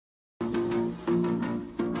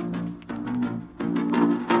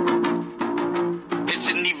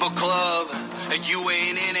evil club, and you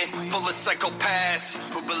ain't in it. Full of psychopaths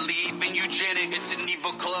who believe in eugenics. It's an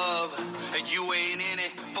evil club, and you ain't in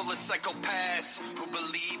it. Full of psychopaths who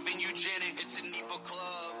believe in eugenics. It's an evil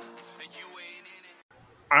club, and you ain't in it.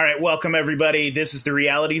 All right, welcome everybody. This is the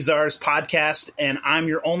Reality Czars podcast, and I'm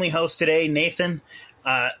your only host today, Nathan.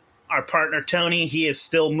 Our partner, Tony, he is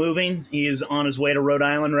still moving. He is on his way to Rhode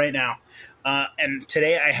Island right now. And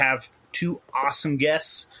today I have two awesome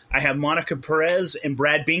guests. I have Monica Perez and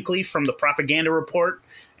Brad Binkley from the Propaganda Report,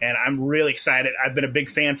 and I'm really excited. I've been a big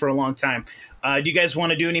fan for a long time. Do you guys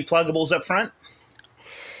want to do any pluggables up front?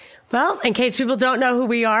 Well, in case people don't know who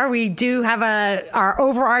we are, we do have our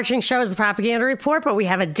overarching show is the Propaganda Report, but we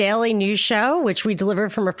have a daily news show, which we deliver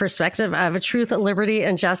from a perspective of a truth, liberty,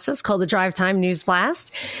 and justice called the Drive Time News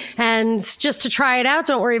Blast. And just to try it out,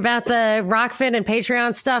 don't worry about the Rockfin and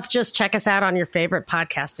Patreon stuff. Just check us out on your favorite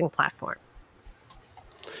podcasting platform.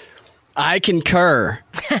 I concur.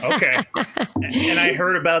 Okay. And I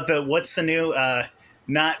heard about what's the new...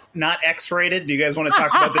 Not X-rated. Do you guys want to talk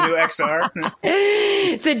about the new XR?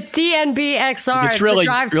 The DNB XR. It's really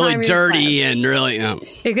dirty and really.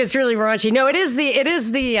 It gets really raunchy. No, it is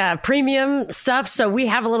the premium stuff. So we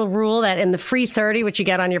have a little rule that in the free 30, which you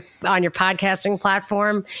get on your podcasting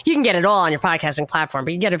platform, you can get it all on your podcasting platform,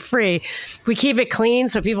 but you get it free. We keep it clean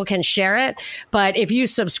so people can share it. But if you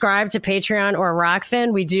subscribe to Patreon or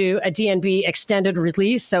Rockfin, we do a DNB extended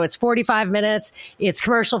release. So it's 45 minutes. It's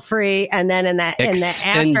commercial free, and then in the extended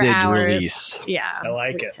after hours release. Yeah, I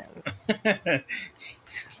like it.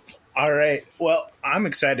 All right. Well, I'm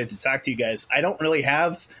excited to talk to you guys. I don't really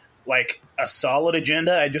have like a solid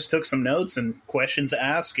agenda. I just took some notes and questions to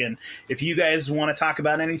ask. And if you guys want to talk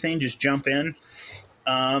about anything, just jump in.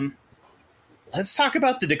 Let's talk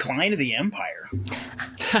about the decline of the Empire.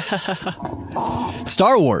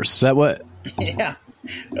 Star Wars. Is that what? Yeah.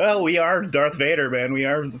 Well, we are Darth Vader, man. We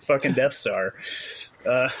are the fucking Death Star.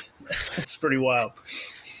 It's pretty wild.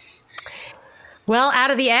 Well, out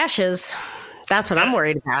of the ashes, that's what I'm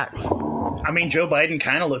worried about. I mean, Joe Biden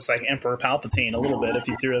kind of looks like Emperor Palpatine a little bit if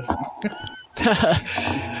you threw it.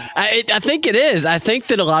 I think it is. I think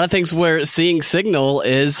that a lot of things we're seeing signal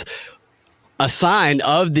is a sign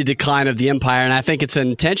of the decline of the empire, and I think it's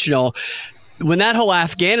intentional. When that whole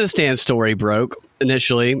Afghanistan story broke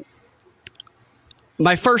initially,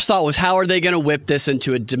 my first thought was, how are they going to whip this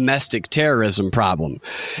into a domestic terrorism problem?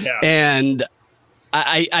 Yeah. And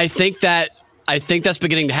I think that's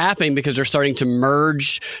beginning to happen because they're starting to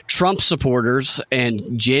merge Trump supporters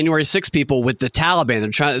and January 6 people with the Taliban.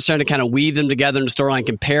 They're starting to kind of weave them together in the storyline,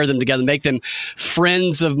 compare them together, make them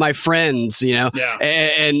friends of my friends,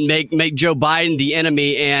 and make Joe Biden the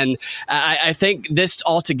enemy. And I think this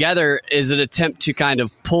altogether is an attempt to kind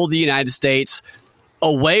of pull the United States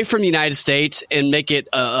away from the United States and make it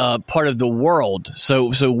a part of the world. So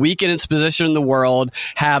weaken its position in the world,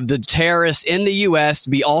 have the terrorist in the U.S.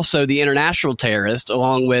 be also the international terrorist,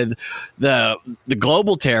 along with the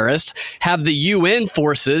global terrorist, have the UN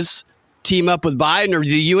forces team up with Biden, or the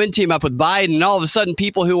UN team up with Biden, and all of a sudden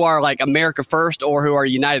people who are like America first or who are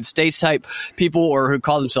United States type people or who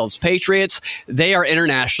call themselves patriots, they are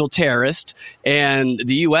international terrorists, and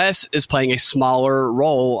the U.S. is playing a smaller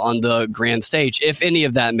role on the grand stage, if any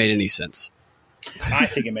of that made any sense. I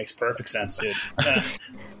think it makes perfect sense, dude.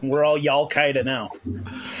 We're all Al-Qaeda now.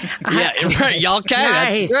 Yeah, right. Al-Qaeda,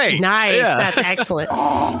 nice, that's great. Nice, yeah. That's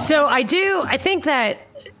excellent. So I think that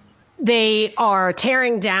they are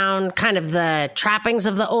tearing down kind of the trappings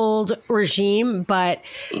of the old regime, but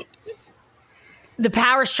the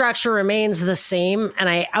power structure remains the same. And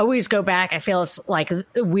I always go back. I feel it's like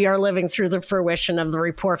we are living through the fruition of the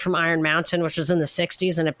report from Iron Mountain, which was in the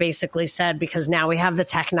 60s. And it basically said, because now we have the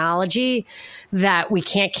technology, that we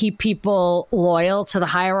can't keep people loyal to the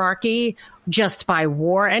hierarchy just by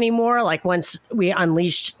war anymore. Like once we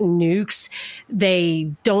unleashed nukes,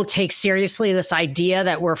 they don't take seriously this idea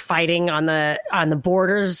that we're fighting on the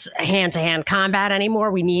borders, hand-to-hand combat anymore.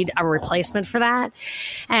 We need a replacement for that.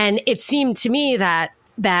 And it seemed to me that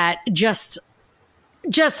just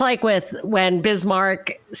like with when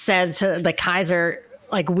Bismarck said to the Kaiser,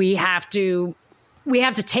 like we have to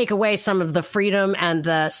take away some of the freedom and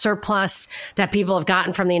the surplus that people have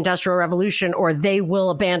gotten from the Industrial Revolution, or they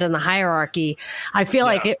will abandon the hierarchy. I feel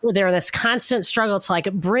like they're in this constant struggle to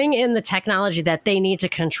like bring in the technology that they need to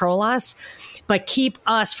control us, but keep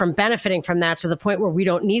us from benefiting from that to the point where we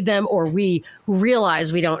don't need them or we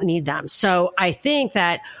realize we don't need them. So I think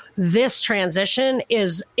that this transition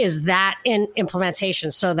is that in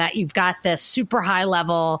implementation, so that you've got this super high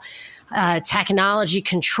level technology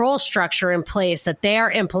control structure in place that they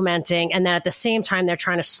are implementing. And then at the same time, they're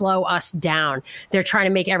trying to slow us down. They're trying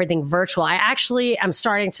to make everything virtual. I actually am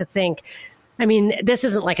starting to think, I mean, this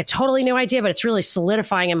isn't like a totally new idea, but it's really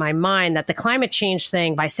solidifying in my mind that the climate change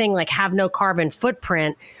thing, by saying like have no carbon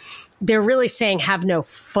footprint, they're really saying have no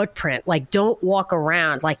footprint, like don't walk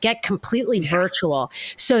around, like get completely virtual,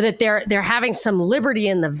 so that they're having some liberty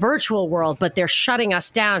in the virtual world, but they're shutting us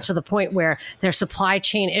down to the point where there's supply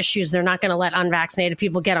chain issues. They're not going to let unvaccinated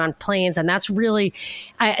people get on planes. And that's really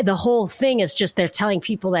the whole thing is just they're telling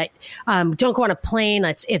people that don't go on a plane.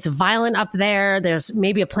 It's violent up there. There's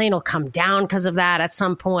maybe a plane will come down because of that at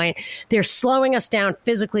some point. They're slowing us down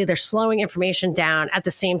physically. They're slowing information down. At the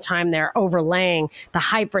same time, they're overlaying the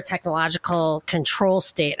hyper technological control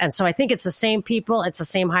state. And so I think it's the same people, it's the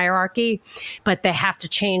same hierarchy, but they have to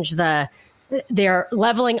change they're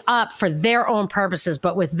leveling up for their own purposes.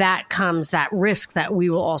 But with that comes that risk that we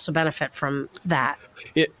will also benefit from that.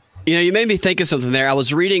 You made me think of something there. I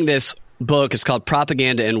was reading this book. It's called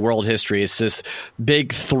Propaganda in World History. It's this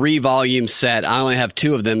big 3-volume set. I only have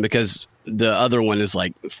 2 of them because the other one is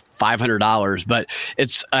like $500, but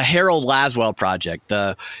it's a Harold Laswell project.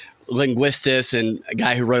 The linguist and a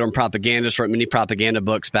guy who wrote on propaganda, wrote many propaganda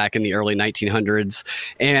books back in the early 1900s.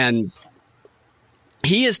 And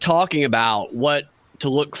he is talking about what to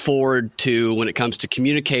look forward to when it comes to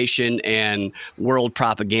communication and world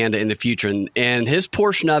propaganda in the future. And his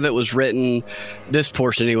portion of it was written, this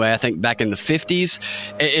portion anyway, I think back in the 50s.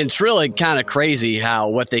 It's really kind of crazy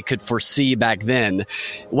what they could foresee back then.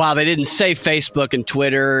 While they didn't say Facebook and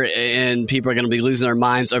Twitter and people are going to be losing their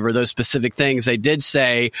minds over those specific things, they did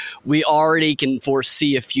say we already can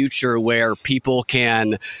foresee a future where people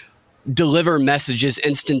can deliver messages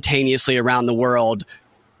instantaneously around the world,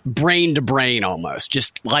 brain to brain, almost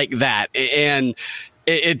just like that. And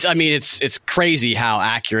it's crazy how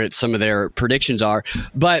accurate some of their predictions are.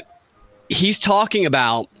 But he's talking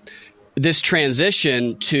about this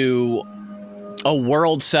transition to a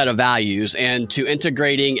world set of values and to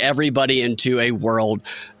integrating everybody into a world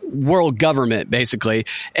government, basically.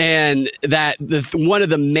 And that one of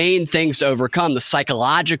the main things to overcome, the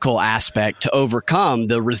psychological aspect to overcome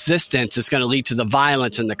the resistance is going to lead to the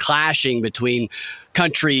violence and the clashing between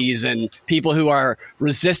countries and people who are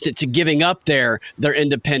resistant to giving up their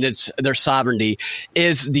independence, their sovereignty,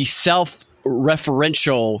 is the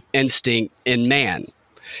self-referential instinct in man.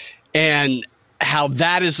 And how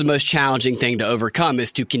that is the most challenging thing to overcome,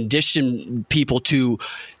 is to condition people to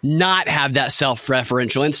not have that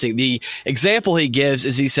self-referential instinct. The example he gives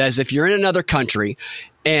is, he says, if you're in another country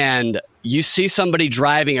and you see somebody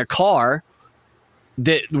driving a car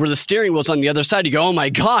where the steering wheel's on the other side, you go, oh my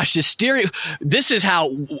gosh, this is how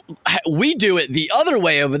we do it the other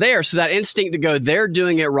way over there. So that instinct to go, they're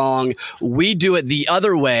doing it wrong, we do it the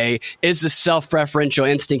other way, is the self-referential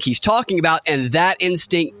instinct he's talking about. And that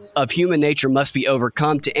instinct of human nature must be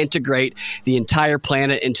overcome to integrate the entire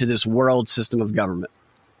planet into this world system of government.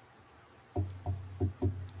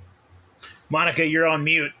 Monica, you're on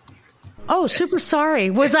mute. Oh, super sorry.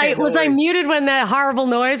 Was I muted when that horrible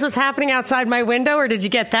noise was happening outside my window, or did you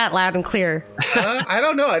get that loud and clear? I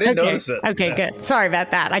don't know. I didn't notice it. Okay, good. Sorry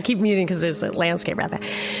about that. I keep muting because there's a landscape right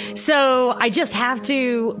there. So I just have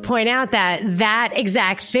to point out that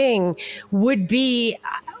exact thing would be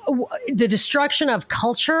the destruction of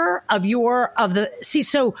culture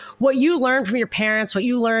so what you learn from your parents, what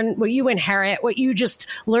you inherit, what you just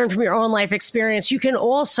learn from your own life experience, you can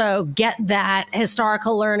also get that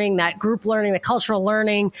historical learning, that group learning, the cultural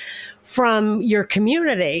learning from your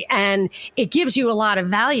community. And it gives you a lot of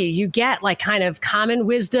value. You get like kind of common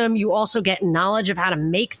wisdom. You also get knowledge of how to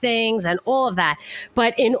make things and all of that.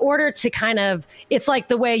 But in order to it's like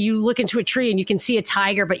the way you look into a tree and you can see a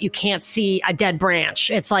tiger, but you can't see a dead branch.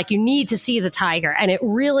 It's like you need to see the tiger. And it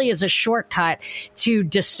really is a shortcut to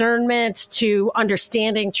discernment, to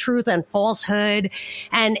understanding truth and falsehood.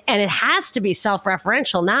 And it has to be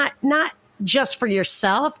self-referential, not just for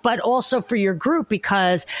yourself, but also for your group,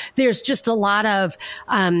 because there's just a lot of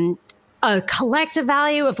a collective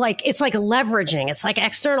value of it's like leveraging. It's like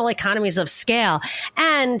external economies of scale.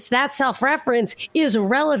 And that self-reference is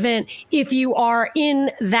relevant if you are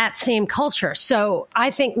in that same culture. So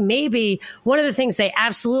I think maybe one of the things they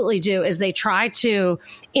absolutely do is they try to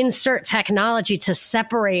insert technology to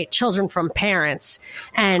separate children from parents.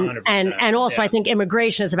 And also, yeah. I think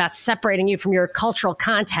immigration is about separating you from your cultural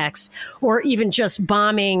context, or even just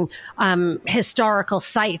bombing historical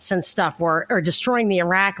sites and stuff, or destroying the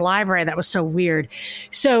Iraq library That was so weird.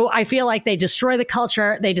 So I feel like they destroy the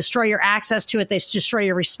culture. They destroy your access to it. They destroy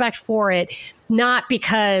your respect for it, not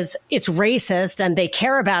because it's racist and they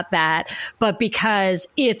care about that, but because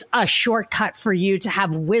it's a shortcut for you to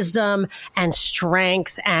have wisdom and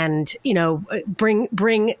strength and,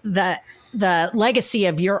 bring the legacy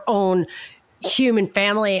of your own human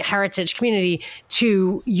family, heritage, community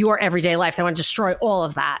to your everyday life. They want to destroy all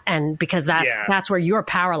of that. And because that's where your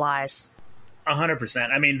power lies.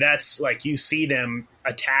 100%. I mean, that's like you see them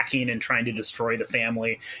attacking and trying to destroy the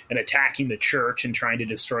family and attacking the church and trying to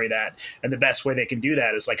destroy that. And the best way they can do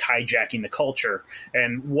that is like hijacking the culture.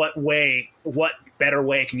 And what better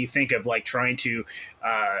way can you think of like trying to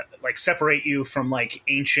like separate you from like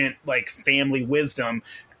ancient like family wisdom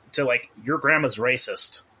to like your grandma's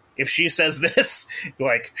racist. If she says this,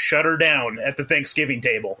 like shut her down at the Thanksgiving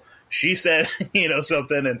table. She said,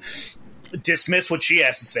 something and dismiss what she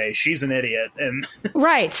has to say. She's an idiot. And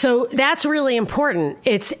right. So that's really important.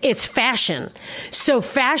 It's fashion. So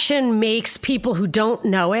fashion makes people who don't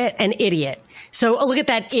know it an idiot. So look at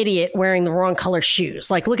that idiot wearing the wrong color shoes.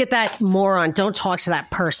 Like, look at that moron. Don't talk to that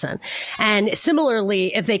person. And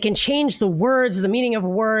similarly, if they can change the words, the meaning of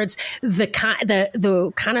words, the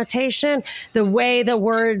connotation, the way the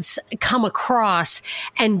words come across,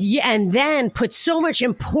 and then put so much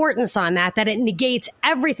importance on that it negates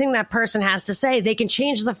everything that person has to say, they can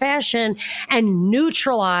change the fashion and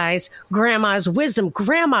neutralize grandma's wisdom.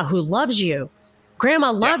 Grandma who loves you.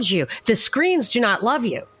 Grandma loves you. The screens do not love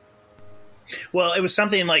you. Well, it was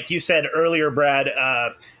something like you said earlier, Brad,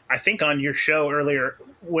 I think on your show earlier,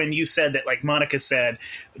 when you said that, like Monica said,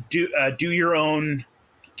 do your own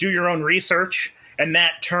research. And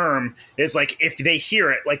that term is like, if they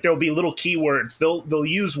hear it, like there'll be little keywords. They'll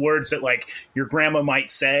use words that like your grandma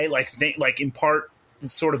might say, like impart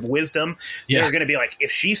sort of wisdom. Yeah. They're going to be like,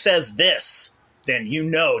 if she says this, then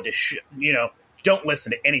don't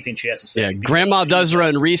listen to anything she has to say. Yeah, grandma does her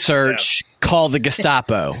own research. Yeah. Call the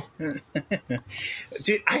Gestapo.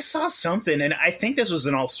 Dude, I saw something, and I think this was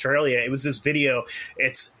in Australia. It was this video.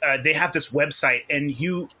 It's they have this website, and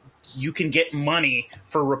you can get money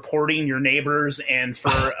for reporting your neighbors and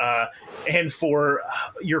for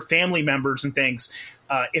your family members and things.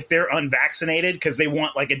 If they're unvaccinated, because they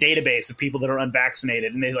want like a database of people that are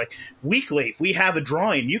unvaccinated, and they like weekly we have a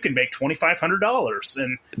drawing. You can make $2,500,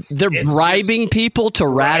 and they're bribing people to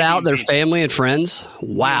rat out their family and friends.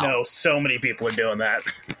 Wow, so many people are doing that.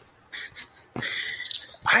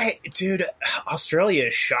 Australia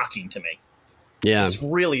is shocking to me. Yeah, it's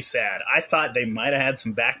really sad. I thought they might have had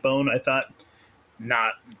some backbone. I thought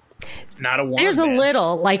not a one. There's a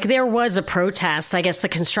little, like there was a protest. I guess the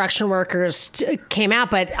construction workers came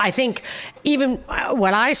out, but I think even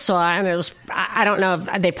what I saw, and it was, I don't know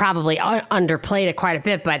if they probably underplayed it quite a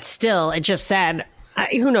bit, but still, it just said,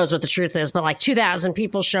 who knows what the truth is, but like 2,000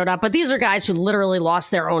 people showed up. But these are guys who literally lost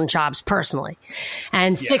their own jobs personally.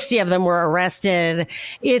 And 60 of them were arrested.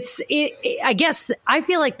 I guess I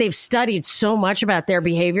feel like they've studied so much about their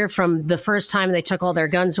behavior from the first time they took all their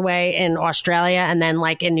guns away in Australia. And then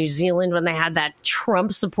like in New Zealand, when they had that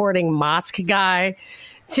Trump supporting mosque guy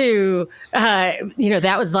to,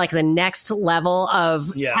 that was like the next level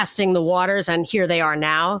of testing the waters. And here they are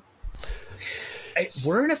now.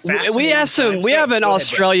 We're in a fascinating we asked him. We have an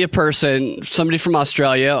Australia person, somebody from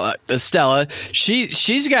Australia, Stella.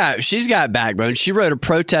 She's got backbone. She wrote a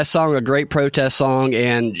protest song, a great protest song,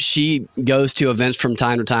 and she goes to events from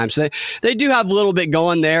time to time. So they do have a little bit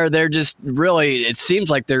going there. They're just really, it seems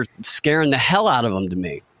like they're scaring the hell out of them to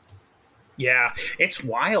me. Yeah, it's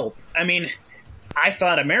wild. I mean, I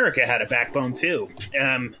thought America had a backbone too.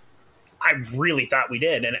 I really thought we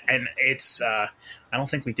did, and it's I don't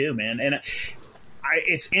think we do, man. And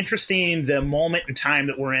it's interesting the moment in time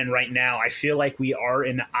that we're in right now. I feel like we are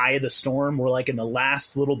in the eye of the storm. We're like in the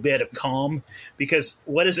last little bit of calm, because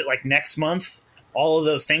what is it, like next month? All of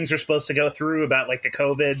those things are supposed to go through about like the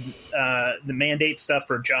COVID, the mandate stuff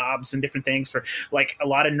for jobs and different things for like a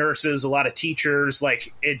lot of nurses, a lot of teachers.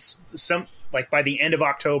 Like it's some, like by the end of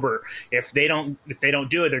October, if they don't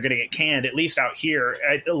do it, they're going to get canned, at least out here.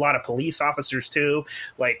 A lot of police officers too.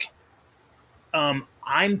 Like,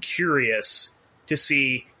 I'm curious to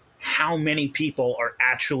see how many people are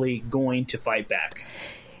actually going to fight back.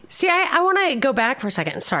 See, I want to go back for a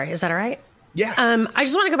second. Sorry, is that all right? Yeah. I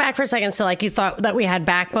just want to go back for a second. So like you thought that we had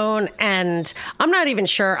backbone, and I'm not even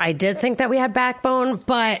sure I did think that we had backbone,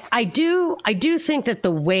 but I do think that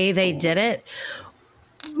the way they did it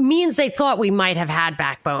means they thought we might have had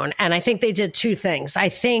backbone. And I think they did two things. I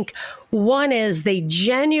think one is they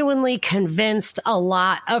genuinely convinced a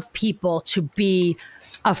lot of people to be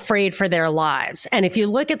afraid for their lives. And if you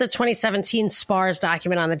look at the 2017 SPARS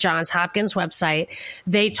document on the Johns Hopkins website,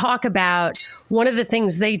 they talk about one of the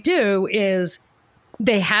things they do is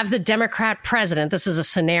they have the Democrat president. This is a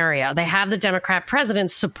scenario. They have the Democrat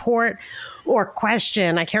president support or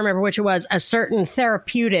question, I can't remember which it was, a certain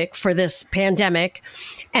therapeutic for this pandemic.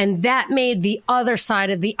 And that made the other side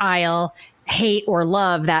of the aisle hate or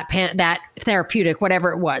love that therapeutic,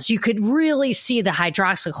 whatever it was. You could really see the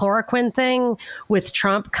hydroxychloroquine thing with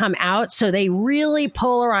Trump come out. So they really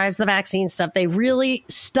polarized the vaccine stuff. They really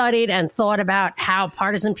studied and thought about how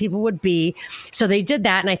partisan people would be. So they did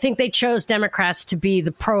that. And I think they chose Democrats to be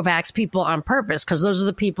the pro-vax people on purpose, because those are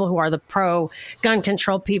the people who are the pro-gun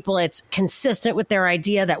control people. It's consistent with their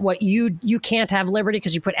idea that what you can't have liberty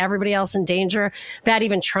because you put everybody else in danger. That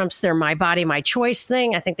even trumps their my body, my choice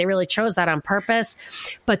thing. I think they really chose that on purpose.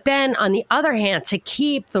 But then on the other hand, to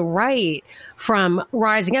keep the right from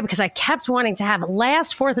rising up, because I kept wanting to have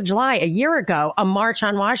last 4th of July, a year ago, a march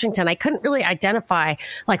on Washington. I couldn't really identify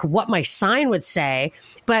like what my sign would say.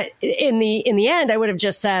 But in the end, I would have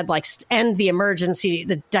just said like end the emergency,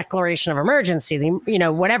 the declaration of emergency,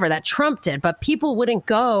 whatever that Trump did. But people wouldn't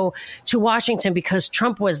go to Washington because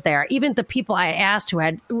Trump was there. Even the people I asked who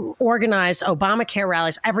had organized Obamacare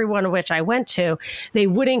rallies, every one of which I went to, they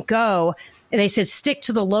wouldn't go. And they said, stick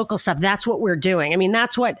to the local stuff. That's what we're doing. I mean,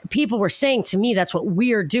 that's what people were saying to me. That's what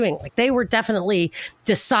we're doing. Like they were definitely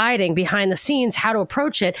deciding behind the scenes how to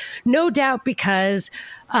approach it. No doubt because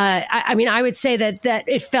I would say that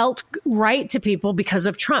it felt right to people because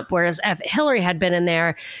of Trump, whereas if Hillary had been in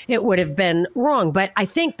there, it would have been wrong. But I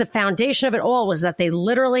think the foundation of it all was that they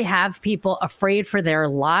literally have people afraid for their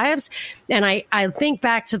lives. And I think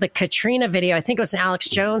back to the Katrina video. I think it was an Alex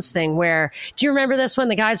Jones thing where, do you remember this one?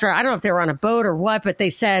 The guys were, I don't know if they were on a boat or what, but they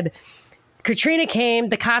said, Katrina came,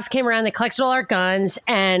 the cops came around, they collected all our guns,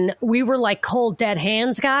 and we were like cold, dead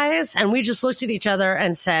hands guys. And we just looked at each other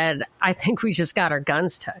and said, I think we just got our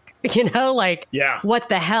guns took, what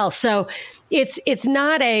the hell? So it's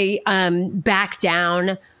not a back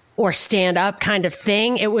down or stand up kind of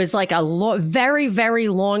thing. It was like a very, very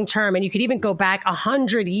long term. And you could even go back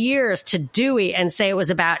 100 years to Dewey and say it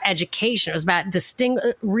was about education. It was about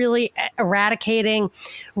really eradicating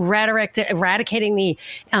rhetoric, eradicating the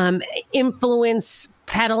influence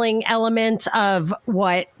peddling element of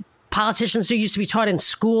what politicians who used to be taught in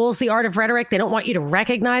schools, the art of rhetoric. They don't want you to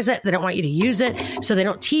recognize it. They don't want you to use it. So they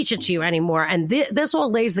don't teach it to you anymore. And this all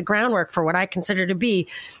lays the groundwork for what I consider to be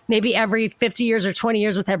maybe every 50 years or 20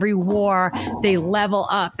 years with every war, they level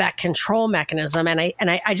up that control mechanism. And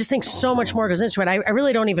I just think so much more goes into it. I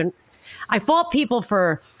really don't even, I fault people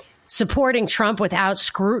for supporting Trump without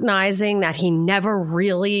scrutinizing that he never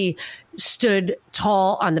really stood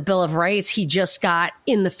tall on the Bill of Rights. He just got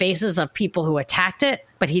in the faces of people who attacked it,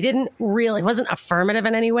 but he wasn't affirmative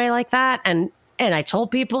in any way like that. And I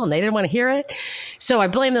told people and they didn't want to hear it. So I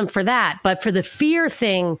blame them for that. But for the fear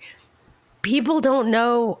thing, people don't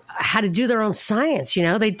know how to do their own science.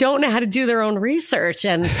 They don't know how to do their own research.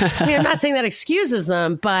 And I'm not saying that excuses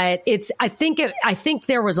them, but I think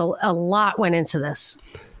there was a lot went into this.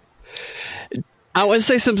 I want to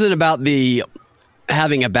say something about the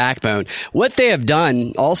having a backbone. What they have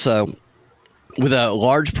done also with a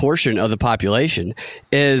large portion of the population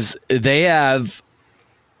is they have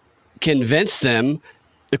convinced them,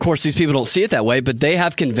 of course, these people don't see it that way, but they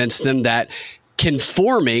have convinced them that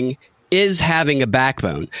conforming is having a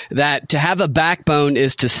backbone, that to have a backbone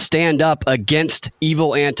is to stand up against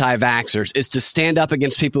evil anti-vaxxers, is to stand up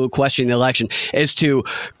against people who question the election, is to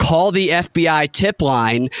call the FBI tip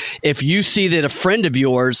line if you see that a friend of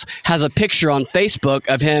yours has a picture on Facebook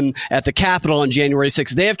of him at the Capitol on January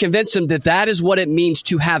 6th. They have convinced him that that is what it means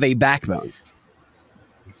to have a backbone.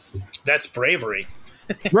 That's bravery.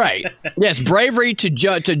 Right. Yes, bravery to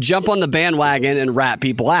jump on the bandwagon and rat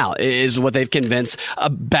people out is what they've convinced a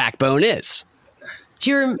backbone is.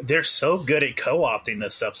 They're so good at co-opting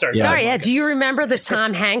this stuff. Sorry. Yeah. Do you remember the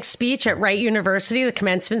Tom Hanks speech at Wright University, the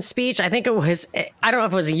commencement speech? I think it was, I don't know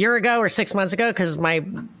if it was a year ago or 6 months ago, because my,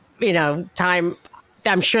 time,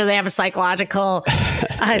 I'm sure they have a psychological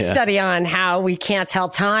study on how we can't tell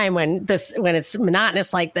time when it's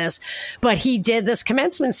monotonous like this. But he did this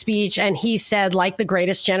commencement speech and he said, like the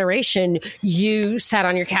greatest generation, you sat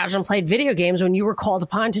on your couch and played video games when you were called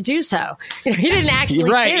upon to do so. He didn't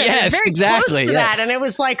actually say that. Yes, very exactly, close to that. And it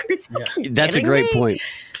was like, that's a great point.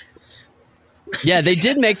 Yeah, they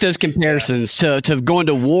did make those comparisons to going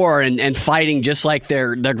to war and fighting just like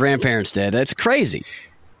their grandparents did. That's crazy.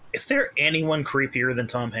 Is there anyone creepier than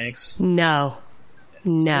Tom Hanks? No.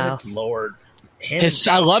 Good Lord.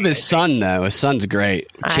 I love his son though. His son's great.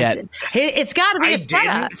 Chet. It's got to be a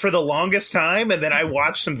setup. Didn't for the longest time, and then I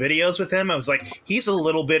watched some videos with him. I was like, he's a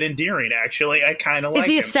little bit endearing, actually. I kind of like him. Is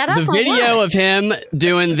he a setup? The video of him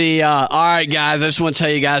doing the all right, guys, I just want to tell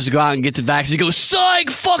you guys to go out and get the vaccine. He goes, psych,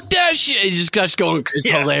 fuck that shit. He just starts going, it's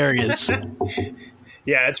hilarious.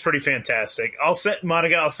 Yeah, it's pretty fantastic.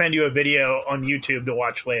 Monica, I'll send you a video on YouTube to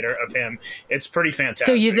watch later of him. It's pretty fantastic.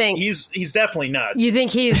 So you think he's definitely nuts? You think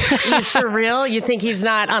he's for real? You think he's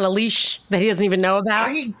not on a leash that he doesn't even know about?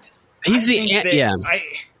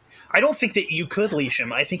 I don't think that you could leash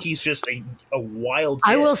him. I think he's just a wild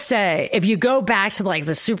kid. I will say, if you go back to like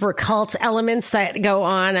the super cult elements that go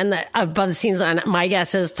on and the above the scenes on, my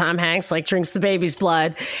guess is Tom Hanks like drinks the baby's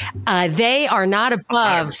blood. They are not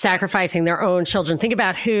above 100%. Sacrificing their own children. Think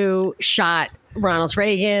about who shot Ronald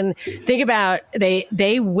Reagan. Think about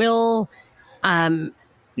they will.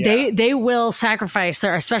 They will sacrifice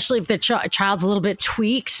their, especially if the child's a little bit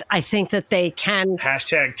tweaked. I think that they can.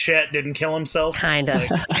 Hashtag Chet didn't kill himself. Kind of.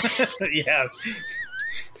 Yeah.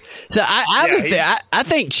 So I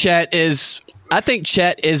think Chet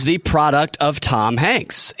is the product of Tom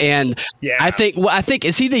Hanks, and I think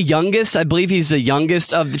is he the youngest? I believe he's the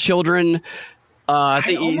youngest of the children.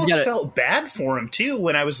 I almost felt bad for him too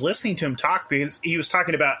when I was listening to him talk, because he was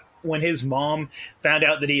talking about when his mom found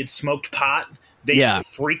out that he had smoked pot. They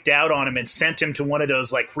freaked out on him and sent him to one of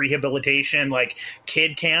those like rehabilitation, like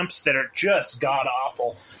kid camps that are just god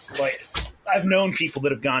awful. Like, I've known people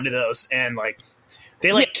that have gone to those, and like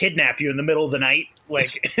they kidnap you in the middle of the night.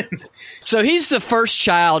 Like, so he's the first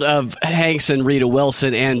child of Hanks and Rita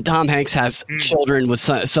Wilson, and Tom Hanks has children with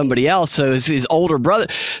somebody else. So his older brother.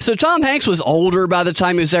 So Tom Hanks was older by the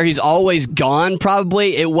time he was there. He's always gone.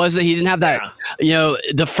 Probably he didn't have that,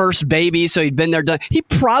 the first baby. So he'd been there done. He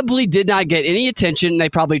probably did not get any attention. They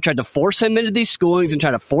probably tried to force him into these schoolings and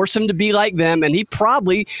try to force him to be like them. And he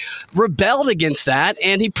probably rebelled against that.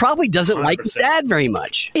 And he probably doesn't 100%. Like his dad very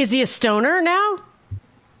much. Is he a stoner now?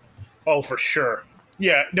 Oh, for sure.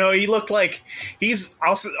 Yeah, no, he looked like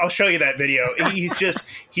I'll show you that video. He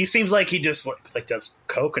seems like he just like does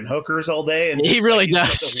coke and hookers all day. And he really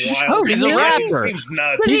does. He's a rapper. He seems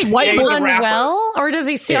nuts. Does he unwell, or does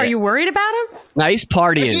he see? Are you worried about him? No, he's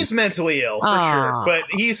partying. He's mentally ill for sure, but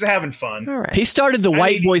he's having fun. Right. He started the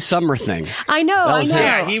white boy summer thing. I know.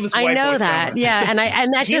 Yeah, he was. I know that. Summer. Yeah, and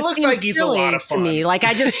that he just looks like he's a lot of fun to me. Like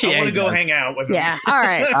I want to go hang out with him. Yeah, all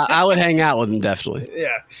right. I would hang out with him definitely.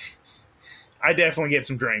 Yeah. I definitely get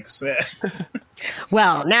some drinks.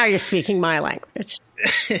 Well, now you're speaking my language.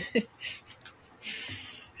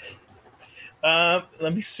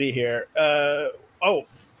 Let me see here. Let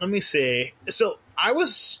me see. So I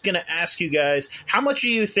was going to ask you guys, how much do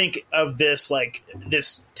you think of this, like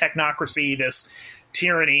this technocracy, this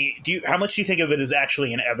tyranny? How much do you think of it as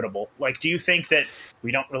actually inevitable? Like, do you think that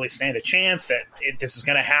we don't really stand a chance that this is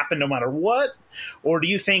going to happen no matter what? Or do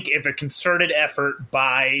you think if a concerted effort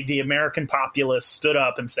by the American populace stood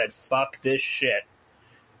up and said, fuck this shit,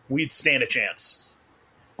 we'd stand a chance?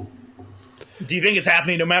 Do you think it's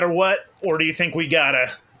happening no matter what? Or do you think we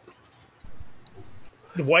gotta...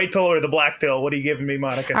 The white pill or the black pill? What are you giving me,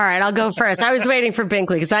 Monica? All right, I'll go first. I was waiting for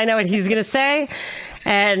Binkley because I know what he's going to say,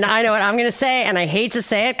 and I know what I'm going to say, and I hate to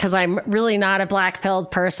say it because I'm really not a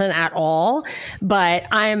black-pilled person at all, but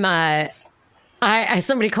I'm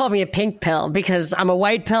somebody called me a pink pill because I'm a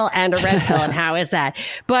white pill and a red pill, and how is that?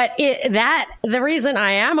 But the reason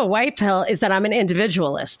I am a white pill is that I'm an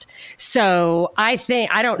individualist. So I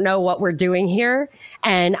don't know what we're doing here,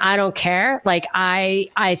 and I don't care. Like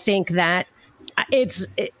I think that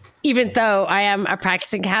even though I am a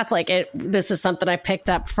practicing Catholic, this is something I picked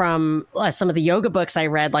up from some of the yoga books I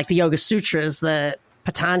read, like the Yoga Sutras, the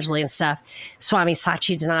Patanjali and stuff. Swami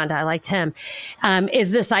Satchidananda, I liked him.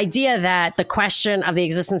 Is this idea that the question of the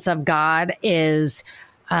existence of God is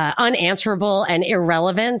unanswerable and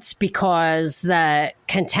irrelevant because the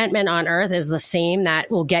contentment on earth is the same that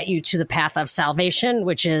will get you to the path of salvation,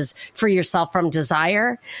 which is free yourself from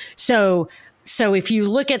desire. So if you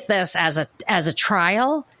look at this as a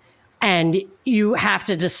trial, and you have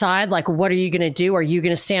to decide, like, what are you going to do? Are you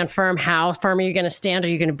going to stand firm? How firm are you going to stand? Are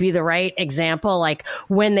you going to be the right example? Like,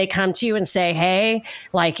 when they come to you and say, hey,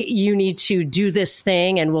 like, you need to do this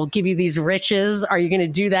thing and we'll give you these riches, are you going to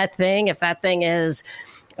do that thing? If that thing is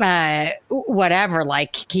whatever,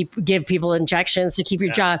 like, give people injections to keep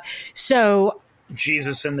your job. So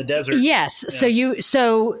Jesus in the desert. Yes.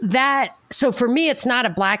 Yeah. So for me, it's not a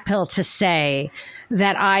black pill to say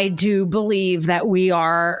that I do believe that we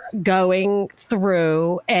are going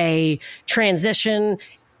through a transition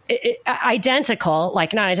identical,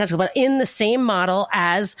 like not identical, but in the same model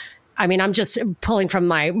as I mean, I'm just pulling from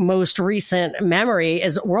my most recent memory,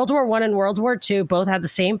 is World War I and World War II both had the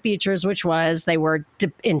same features, which was they were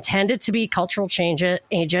intended to be cultural change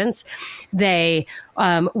agents. They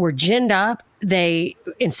were ginned up. They,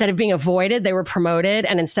 instead of being avoided, they were promoted,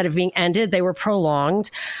 and instead of being ended, they were prolonged.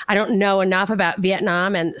 I don't know enough about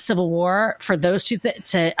Vietnam and Civil War for those two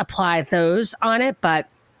to apply those on it, but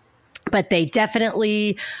they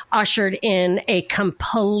definitely ushered in a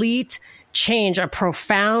complete change, a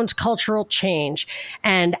profound cultural change.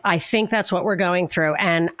 And I think that's what we're going through.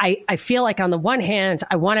 And I feel like on the one hand,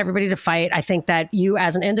 I want everybody to fight. I think that you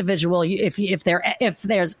as an individual, if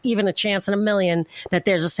there's even a chance in a million that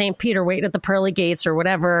there's a St. Peter waiting at the pearly gates or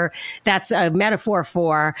whatever that's a metaphor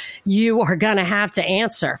for, you are going to have to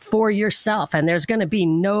answer for yourself. And there's going to be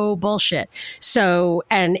no bullshit. So,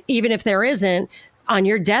 and even if there isn't, on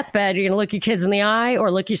your deathbed, you're going to look your kids in the eye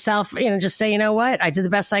or look yourself, just say, you know what, I did the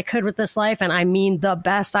best I could with this life. And I mean the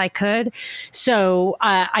best I could. So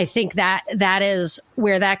I think that is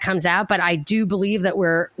where that comes out. But I do believe that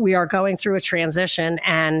we are going through a transition,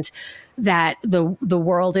 and that the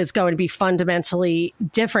world is going to be fundamentally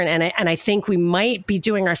different. And I think we might be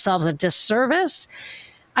doing ourselves a disservice.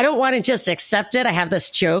 I don't want to just accept it. I have this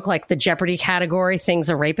joke, like the Jeopardy category, things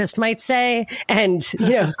a rapist might say. And,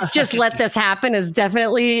 just let this happen is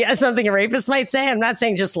definitely something a rapist might say. I'm not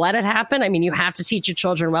saying just let it happen. I mean, you have to teach your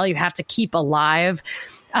children well. You have to keep alive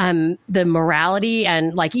the morality.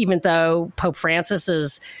 And like, even though Pope Francis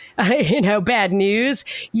is, bad news,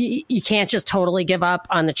 you can't just totally give up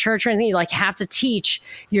on the church or anything. You have to teach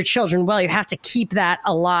your children well. You have to keep that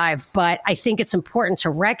alive. But I think it's important to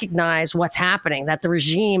recognize what's happening, that the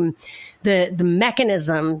regime, the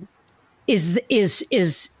mechanism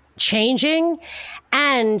is changing.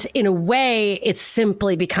 And in a way, it's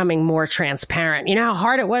simply becoming more transparent. You know how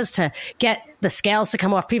hard it was to get the scales to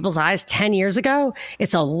come off people's eyes 10 years ago?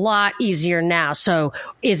 It's a lot easier now. So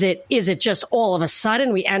is it just all of a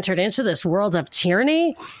sudden we entered into this world of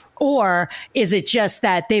tyranny? Or is it just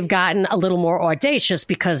that they've gotten a little more audacious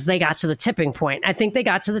because they got to the tipping point? I think they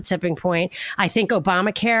got to the tipping point. I think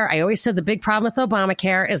Obamacare, I always said the big problem with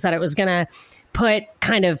Obamacare is that it was going to put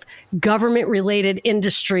kind of government-related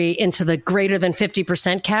industry into the greater than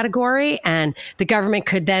 50% category, and the government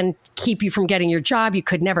could then keep you from getting your job. You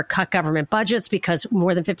could never cut government budgets because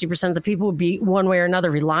more than 50% of the people would be one way or another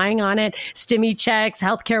relying on it, stimmy checks,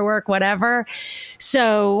 healthcare work, whatever.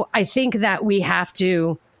 So I think that we have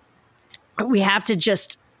to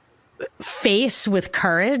just face with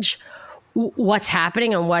courage what's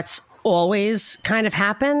happening and what's always kind of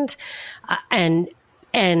happened,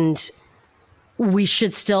 and we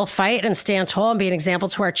should still fight and stand tall and be an example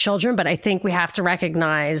to our children. But I think we have to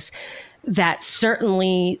recognize that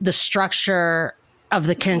certainly the structure of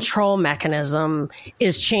the control mechanism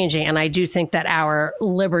is changing. And I do think that our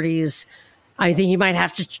liberties, I think you might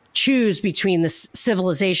have to choose between the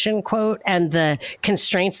civilization quote and the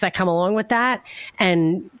constraints that come along with that,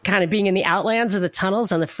 and kind of being in the outlands or the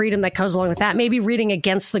tunnels and the freedom that goes along with that. Maybe reading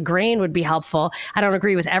against the grain would be helpful. I don't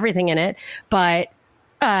agree with everything in it, but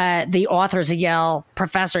the author's a Yale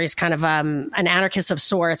professor. He's kind of an anarchist of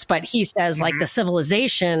sorts, but he says like the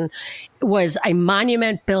civilization was a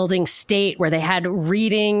monument building state where they had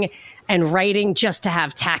reading and writing just to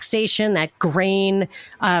have taxation. That grain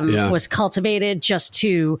was cultivated just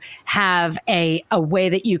to have a way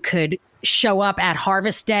that you could show up at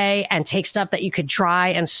harvest day and take stuff that you could dry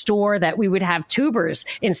and store, that we would have tubers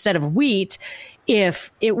instead of wheat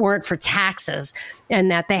if it weren't for taxes, and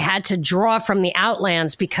that they had to draw from the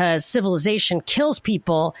outlands because civilization kills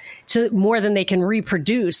people to more than they can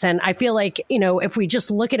reproduce. And I feel like, if we just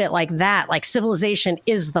look at it like that, like civilization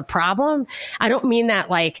is the problem. I don't mean that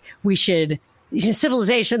like we should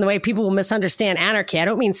civilization, the way people will misunderstand anarchy. I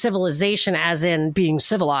don't mean civilization as in being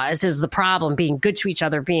civilized is the problem, being good to each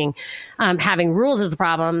other, being having rules is the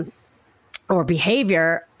problem, or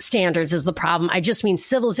behavior standards is the problem. I just mean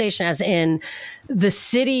civilization as in the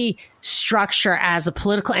city structure as a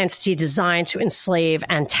political entity designed to enslave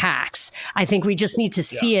and tax. I think we just need to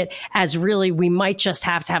see it as really, we might just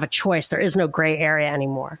have to have a choice. There is no gray area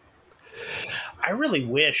anymore. I really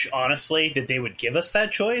wish, honestly, that they would give us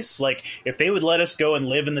that choice. Like, if they would let us go and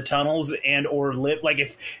live in the tunnels and or live, like,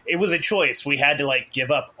 if it was a choice, we had to, like,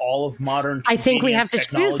 give up all of modern I think we have to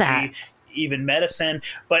choose that. Even medicine,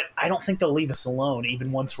 but I don't think they'll leave us alone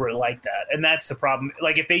even once we're like that. And that's the problem.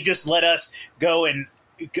 Like, if they just let us go and,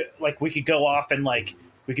 like, we could go off and, like,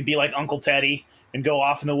 we could be like Uncle Teddy and go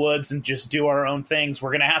off in the woods and just do our own things.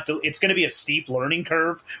 We're going to have to, it's going to be a steep learning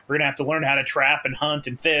curve. We're going to have to learn how to trap and hunt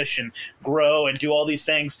and fish and grow and do all these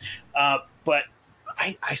things. But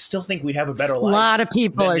I still think we'd have a better life. A lot of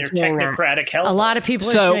people are doing that. Technocratic health. A lot of people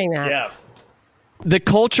are doing that. Yeah. The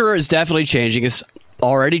culture is definitely changing. It's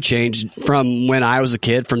already changed from when I was a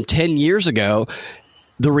kid. From 10 years ago,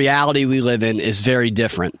 the reality we live in is very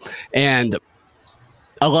different. And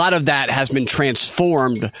a lot of that has been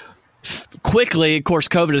transformed quickly. Of course,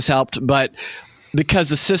 COVID has helped, but because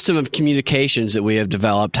the system of communications that we have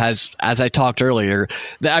developed has, as I talked earlier,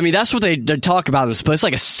 that's what they talk about in this book. It's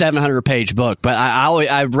like a 700-page book, but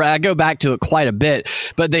I go back to it quite a bit.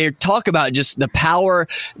 But they talk about just the power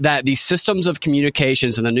that these systems of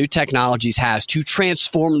communications and the new technologies has to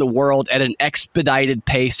transform the world at an expedited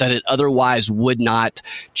pace that it otherwise would not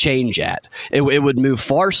change at. It would move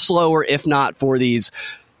far slower if not for these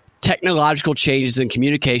technological changes in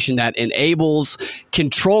communication that enables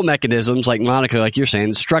control mechanisms like Monica, like you're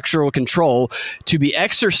saying, structural control to be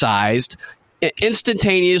exercised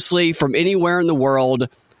instantaneously from anywhere in the world,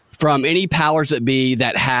 from any powers that be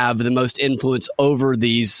that have the most influence over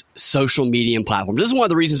these social media platforms. This is one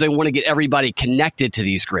of the reasons they want to get everybody connected to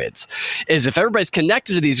these grids, is if everybody's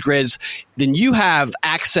connected to these grids, then you have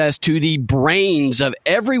access to the brains of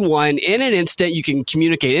everyone in an instant. You can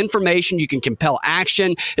communicate information. You can compel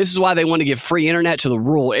action. This is why they want to give free internet to the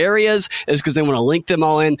rural areas, is because they want to link them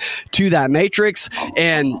all in to that matrix.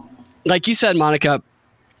 And like you said, Monica,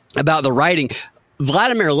 about the writing,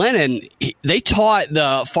 Vladimir Lenin, they taught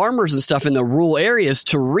the farmers and stuff in the rural areas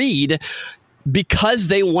to read because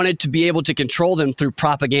they wanted to be able to control them through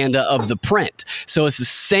propaganda of the print. So it's the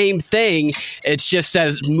same thing. It's just that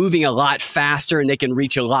it's moving a lot faster and they can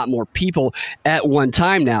reach a lot more people at one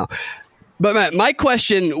time now. But my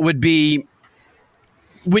question would be,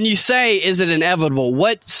 when you say, is it inevitable,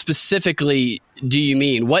 what specifically do you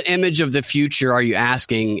mean? What image of the future are you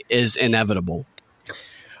asking is inevitable?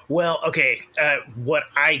 Well, okay, what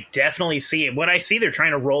I definitely see, what I see they're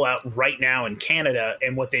trying to roll out right now in Canada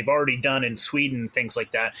and what they've already done in Sweden, things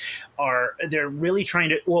like that, they're really trying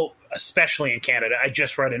to, well, especially in Canada. I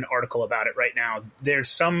just read an article about it right now. There's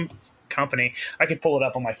some company, I could pull it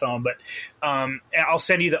up on my phone, but I'll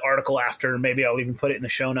send you the article after. Maybe I'll even put it in the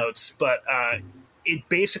show notes. But it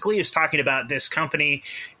basically is talking about this company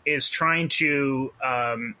is trying to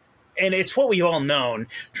and it's what we've all known,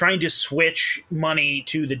 trying to switch money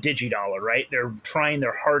to the digidollar, right? They're trying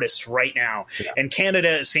their hardest right now. Yeah. And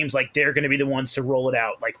Canada, it seems like they're going to be the ones to roll it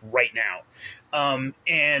out, like right now.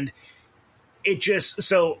 And it just,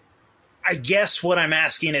 so I guess what I'm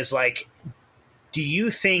asking is, like, do you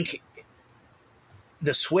think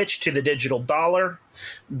the switch to the digital dollar,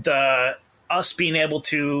 us being able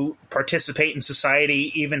to participate in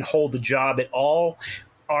society, even hold a job at all,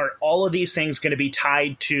 are all of these things going to be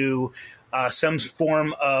tied to some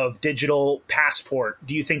form of digital passport?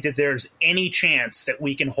 Do you think that there's any chance that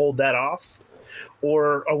we can hold that off?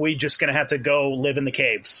 Or are we just going to have to go live in the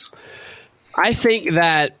caves? I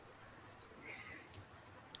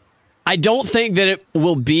don't think that it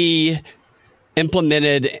will be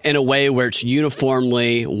implemented in a way where it's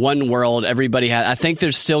uniformly one world. Everybody has. I think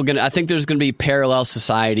there's going to be parallel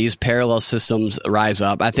societies, parallel systems rise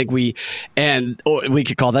up. I think we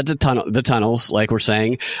could call that the tunnels, like we're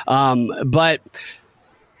saying. But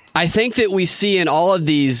I think that we see in all of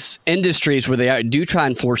these industries where they do try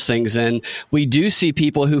and force things in, we do see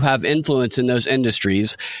people who have influence in those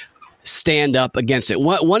industries stand up against it.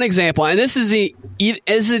 One example, and this isn't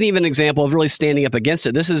even an example of really standing up against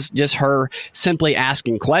it. This is just her simply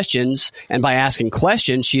asking questions, and by asking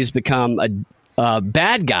questions, she's become a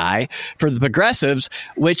bad guy for the progressives,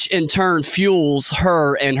 which in turn fuels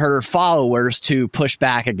her and her followers to push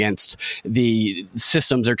back against the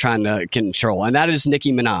systems they're trying to control. And that is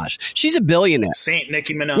Nicki Minaj. She's a billionaire. Saint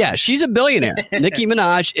Nicki Minaj. Yeah, she's a billionaire. Nicki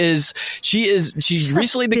Minaj she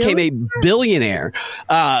recently became a billionaire.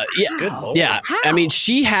 Yeah. How? I mean,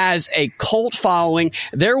 she has a cult following.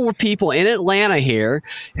 There were people in Atlanta here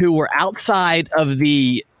who were outside of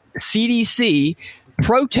the CDC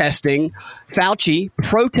protesting Fauci,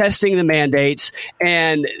 protesting the mandates,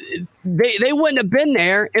 and they wouldn't have been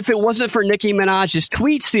there if it wasn't for Nicki Minaj's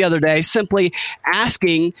tweets the other day simply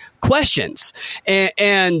asking questions.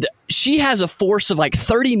 And she has a force of like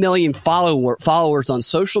 30 million followers on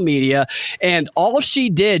social media, and all she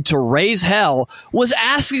did to raise hell was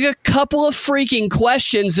asking a couple of freaking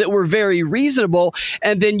questions that were very reasonable.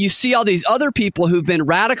 And then you see all these other people who've been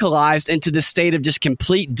radicalized into the state of just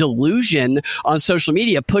complete delusion on social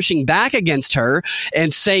media, pushing back against her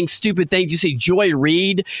and saying stupid things. You see Joy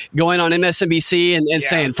Reid going going on MSNBC and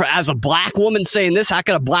saying, as a black woman saying this, how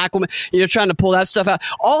could a black woman, trying to pull that stuff out.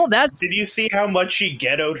 All of that. Did you see how much she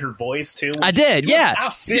ghettoed her voice too? I did, yeah.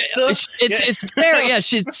 It's fair, yeah.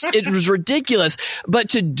 It was ridiculous. But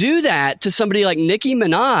to do that to somebody like Nicki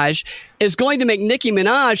Minaj is going to make Nicki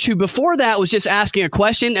Minaj, who before that was just asking a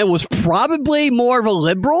question and was probably more of a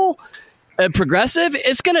liberal, progressive,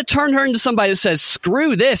 it's going to turn her into somebody that says,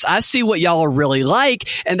 screw this, I see what y'all are really like.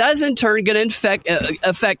 And that is in turn going to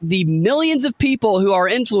affect the millions of people who are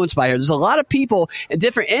influenced by her. There's a lot of people in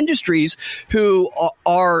different industries who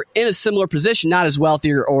are in a similar position, not as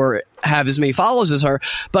wealthy or have as many followers as her,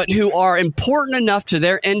 but who are important enough to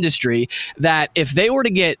their industry that if they were to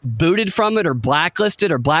get booted from it or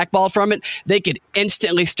blacklisted or blackballed from it, they could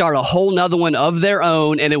instantly start a whole nother one of their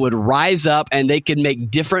own, and it would rise up and they could make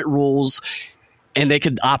different rules and they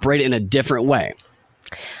could operate in a different way.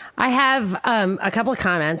 I have a couple of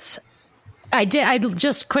comments. I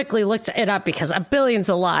just quickly looked it up because a billion's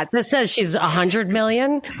a lot. This says she's 100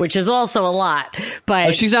 million, which is also a lot.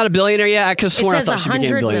 But she's not a billionaire yet. I could have sworn I thought she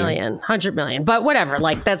became a billionaire. 100 million. But whatever,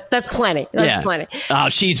 like that's plenty. That's plenty. Oh,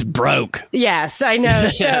 she's broke. Yes, I know.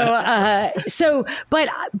 But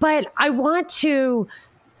I want to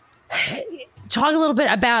talk a little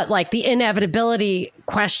bit about like the inevitability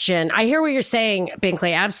question. I hear what you're saying,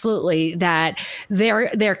 Binkley, absolutely, that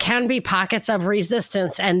there can be pockets of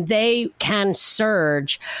resistance and they can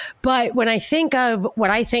surge. But when I think of what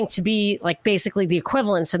I think to be like basically the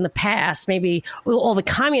equivalents in the past, maybe all the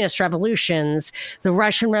communist revolutions, the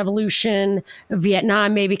Russian Revolution,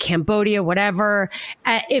 Vietnam, maybe Cambodia, whatever.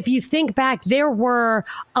 If you think back, there were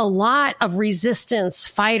a lot of resistance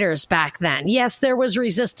fighters back then. Yes, there was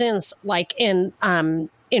resistance like in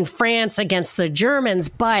France against the Germans,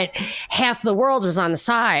 but half the world was on the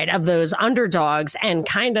side of those underdogs and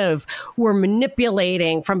kind of were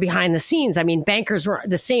manipulating from behind the scenes. I mean,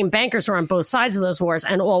 the same bankers were on both sides of those wars,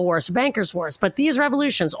 and all wars are bankers' wars. But these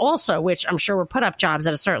revolutions also, which I'm sure were put up jobs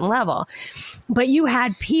at a certain level, but you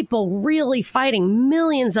had people really fighting,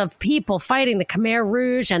 millions of people fighting the Khmer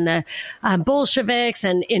Rouge and the Bolsheviks.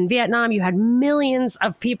 And in Vietnam, you had millions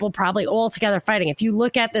of people probably all together fighting. If you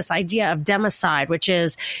look at this idea of democide, which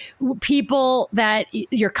is people that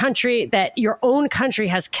your own country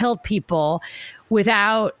has killed people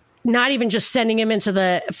without not even just sending them into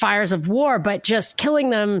the fires of war, but just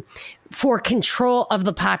killing them for control of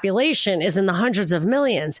the population, is in the hundreds of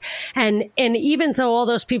millions. And even though all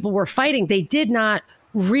those people were fighting, they did not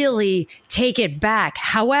really take it back.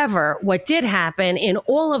 However, what did happen in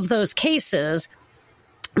all of those cases,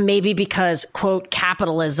 maybe because, quote,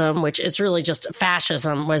 capitalism, which is really just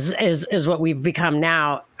fascism, is what we've become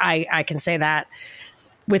now. I can say that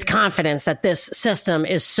with confidence, that this system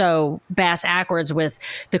is so bass-ackwards with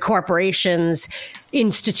the corporations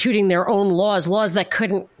instituting their own laws that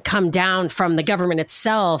couldn't come down from the government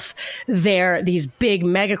itself. These big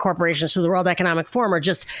mega corporations through the World Economic Forum are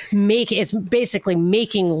just it's basically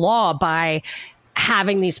making law by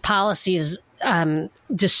having these policies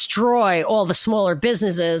destroy all the smaller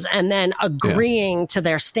businesses and then agreeing to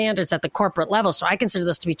their standards at the corporate level. So I consider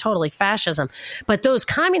this to be totally fascism. But those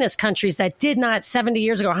communist countries that did not 70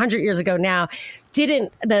 years ago, 100 years ago now,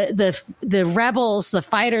 didn't, the rebels, the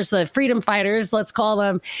fighters, the freedom fighters, let's call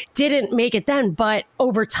them, didn't make it then. But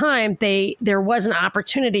over time, there was an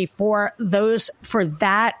opportunity for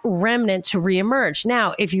that remnant to reemerge.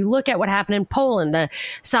 Now, if you look at what happened in Poland, the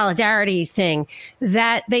solidarity thing,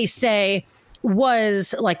 that they say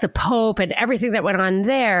was like the Pope and everything that went on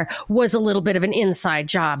there was a little bit of an inside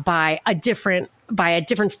job by a different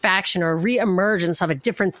faction or reemergence of a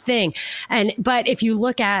different thing. But if you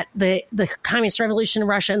look at the communist revolution in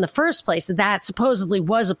Russia in the first place, that supposedly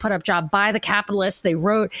was a put up job by the capitalists. They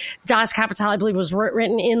wrote Das Kapital, I believe, was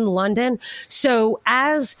written in London. So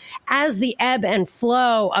as the ebb and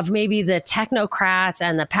flow of maybe the technocrats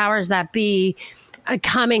and the powers that be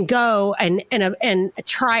come and go and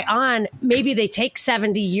try on, maybe they take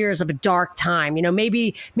 70 years of a dark time.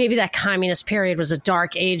 Maybe that communist period was a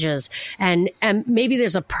dark ages, and maybe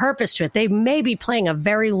there's a purpose to it. They may be playing a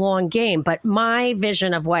very long game, but my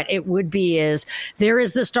vision of what it would be is there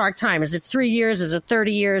is this dark time. Is it 3 years? Is it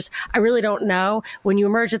 30 years? I really don't know. When you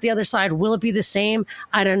emerge at the other side, will it be the same?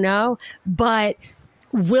 I don't know. But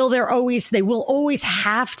they will always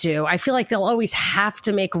have to. I feel like they'll always have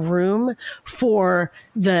to make room for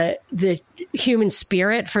the human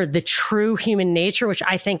spirit, for the true human nature, which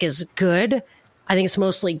I think is good. I think it's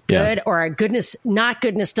mostly good, or goodness, not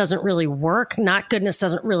goodness doesn't really work. Not goodness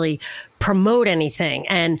doesn't really promote anything.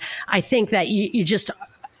 And I think that you just,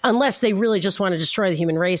 unless they really just want to destroy the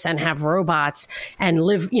human race and have robots and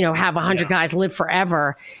live, have 100 guys live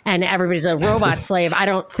forever and everybody's a robot slave, I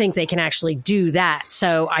don't think they can actually do that.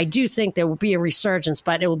 So I do think there will be a resurgence,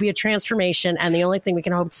 but it will be a transformation. And the only thing we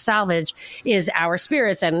can hope to salvage is our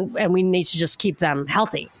spirits, and we need to just keep them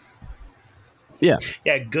healthy. Yeah,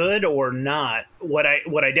 good or not, what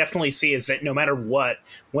I definitely see is that no matter what,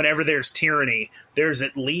 whenever there's tyranny, there's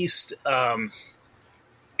at least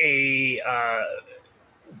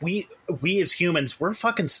we as humans, we're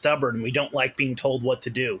fucking stubborn and we don't like being told what to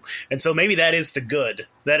do. And so maybe that is the good.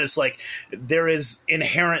 That is like, there is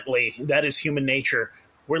inherently, that is human nature.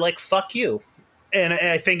 We're like, fuck you. And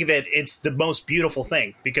I think that it's the most beautiful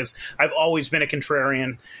thing, because I've always been a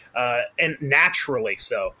contrarian, and naturally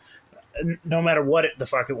so. No matter what the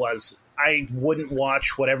fuck it was, I wouldn't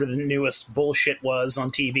watch whatever the newest bullshit was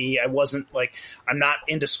on TV. I wasn't like, I'm not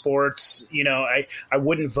into sports. I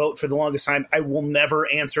wouldn't vote for the longest time. I will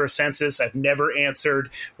never answer a census. I've never answered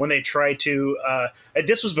when they try to,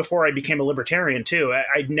 this was before I became a libertarian too.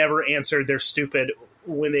 I'd never answered their stupid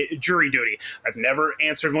jury duty. I've never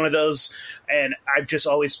answered one of those. And I've just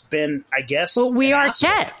always been, I guess. Well, we are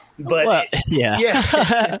Chet. But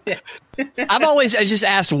yeah. I just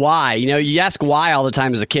asked why. You ask why all the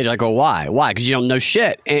time as a kid. You're like, well, why? Why? Because you don't know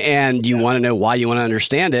shit, and you want to know why. You want to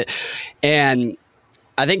understand it, and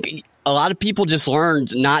I think a lot of people just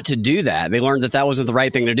learned not to do that. They learned that wasn't the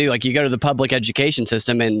right thing to do. Like, you go to the public education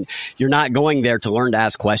system and you're not going there to learn to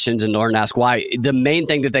ask questions and learn to ask why. The main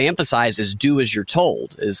thing that they emphasize is do as you're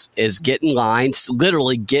told, is get in line,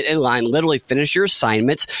 literally get in line, literally finish your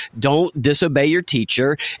assignments. Don't disobey your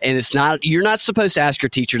teacher. And you're not supposed to ask your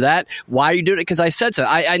teacher that. Why are you doing it? Because I said so.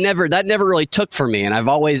 That never really took for me. And I've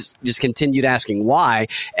always just continued asking why.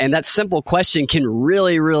 And that simple question can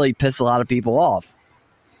really, really piss a lot of people off.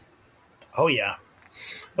 Oh, yeah.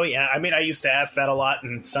 I mean, I used to ask that a lot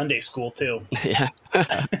in Sunday school, too. Yeah.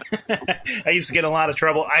 I used to get in a lot of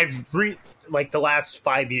trouble. The last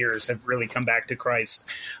 5 years, have really come back to Christ.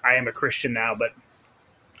 I am a Christian now, but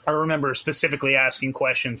I remember specifically asking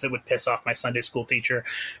questions that would piss off my Sunday school teacher.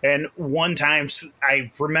 And one time,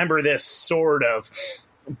 I remember this sort of,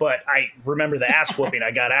 but I remember the ass whooping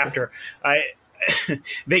I got after.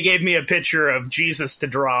 They gave me a picture of Jesus to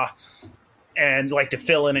draw and to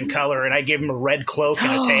fill in color, and I gave him a red cloak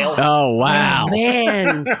and a tail. Oh, wow. Oh,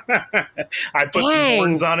 man. I put some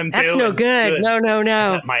horns on him, too. That's no good. No. No.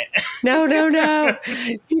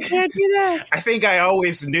 You can't do that. I think I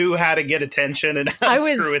always knew how to get attention and how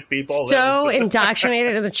to screw with people. So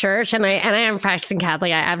indoctrinated in the church, and I am a practicing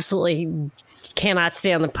Catholic. I absolutely cannot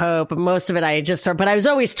stand the Pope. But most of it but I was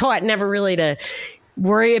always taught never really to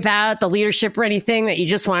worry about the leadership or anything, that you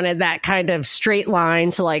just wanted that kind of straight line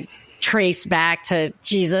to trace back to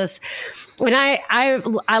Jesus. And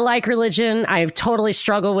I like religion. I totally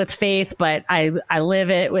struggle with faith, but I live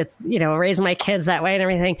it with, raising my kids that way and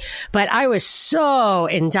everything. But I was so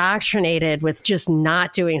indoctrinated with just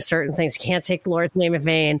not doing certain things. You can't take the Lord's name in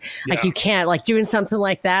vain. Yeah. You can't, doing something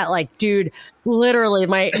like that. Dude, literally,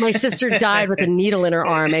 my sister died with a needle in her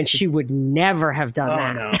arm, and she would never have done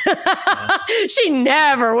that. No. She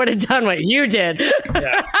never would have done what you did.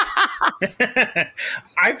 Yeah.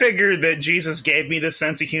 I figured that Jesus gave me this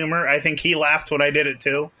sense of humor. I think he laughed when I did it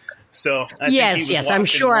too. So yes, I'm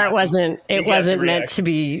sure it wasn't meant to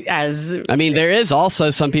be as. I mean, there is also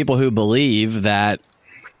some people who believe that.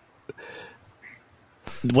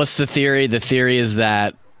 What's the theory? The theory is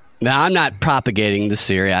that. Now, I'm not propagating this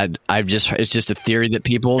theory. It's just a theory that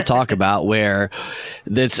people talk about, where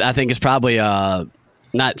this, I think, is probably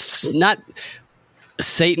not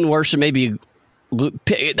Satan worship. Maybe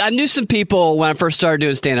I knew some people when I first started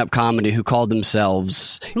doing stand-up comedy who called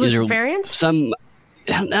themselves Luciferians.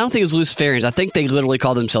 I don't think it was Luciferians. I think they literally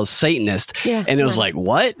called themselves Satanists. Yeah, and it was like,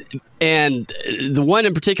 what? And the one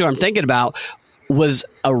in particular I'm thinking about was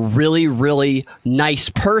a really, really nice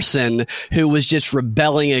person who was just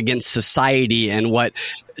rebelling against society and what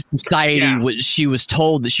society she was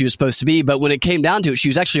told that she was supposed to be. But when it came down to it, she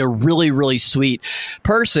was actually a really, really sweet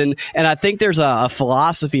person. And I think there's a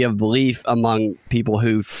philosophy of belief among people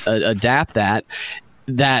who adapt that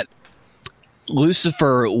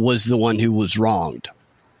Lucifer was the one who was wronged.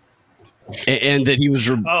 And that he was...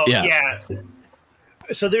 yeah.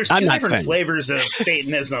 So there's two different flavors of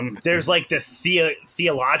Satanism. There's the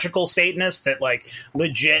theological Satanists that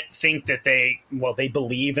legit think that they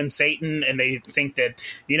believe in Satan, and they think that,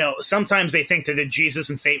 sometimes they think that Jesus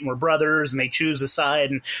and Satan were brothers and they choose a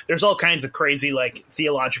side, and there's all kinds of crazy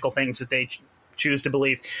theological things that they choose to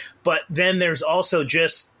believe. But then there's also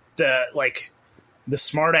just the the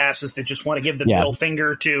smart asses that just want to give the Yeah. middle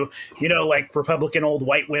finger to, like Republican old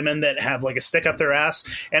white women that have like a stick up their ass.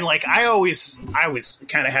 And like, I always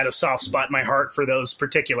kind of had a soft spot in my heart for those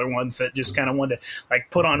particular ones that just kind of wanted to like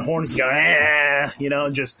put on horns and go,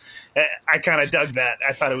 and just, I kind of dug that.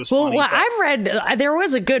 I thought it was funny. Well, I've read there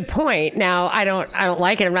was a good point. Now I don't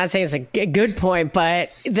like it. I'm not saying it's a good point,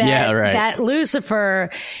 but that Lucifer.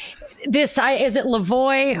 Is it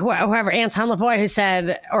Lavoie, whoever, Anton Lavoie, who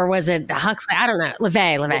said, or was it Huxley? I don't know.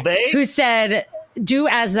 LaVey, who said, "Do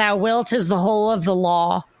as thou wilt is the whole of the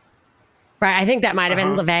law." Right. I think that might have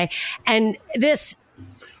been LaVey. And this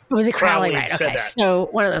was it Crowley, right? Okay. So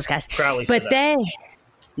one of those guys. Crowley but said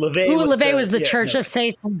LaVey was the Church of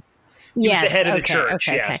Satan. He was the head of the church.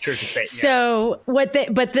 Okay. Church of Satan. So but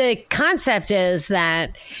the concept is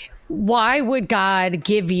that why would God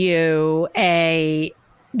give you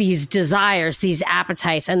these desires, these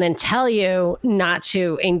appetites, and then tell you not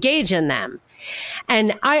to engage in them?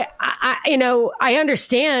 And I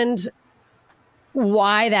understand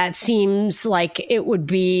why that seems like it would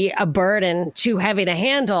be a burden too heavy to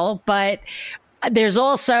handle, but there's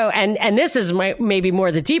also, and this is maybe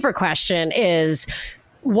more the deeper question, is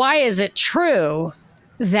why is it true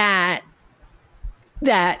that,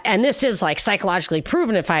 and this is like psychologically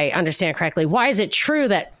proven if I understand correctly, why is it true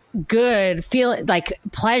that good feeling like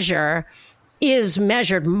pleasure is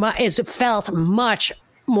felt much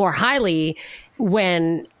more highly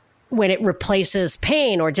when it replaces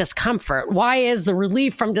pain or discomfort? Why is the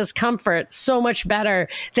relief from discomfort so much better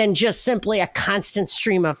than just simply a constant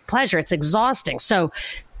stream of pleasure? It's exhausting. So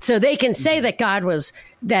they can say that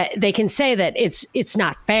they can say that it's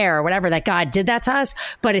not fair or whatever, that God did that to us,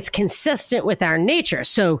 but it's consistent with our nature.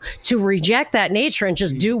 So to reject that nature and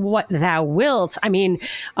just do what thou wilt. I mean,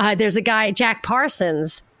 there's a guy, Jack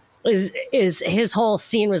Parsons, is his whole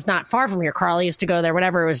scene was not far from here. Carl used to go there,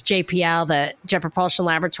 whatever. It was JPL, the Jet Propulsion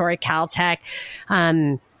Laboratory, Caltech.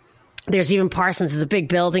 There's even Parsons is a big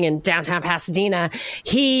building in downtown Pasadena.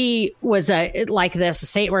 He was a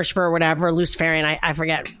saint worshiper or whatever, Luciferian. I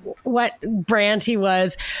forget what brand he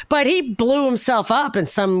was, but he blew himself up in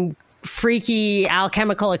some freaky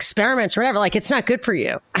alchemical experiments or whatever. Like, it's not good for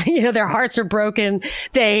you. Their hearts are broken.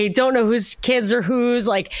 They don't know whose kids are whose.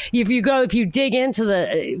 Like, if you go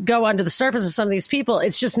under the surface of some of these people,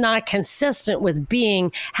 it's just not consistent with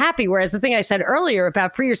being happy. Whereas the thing I said earlier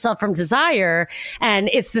about free yourself from desire, and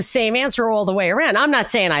it's the same answer all the way around. I'm not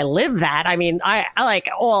saying I live that. I mean, I like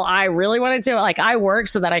all I really want to do. Like, I work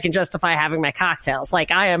so that I can justify having my cocktails. Like,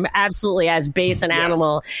 I am absolutely as base an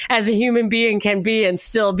animal as a human being can be and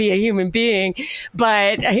still be a human being,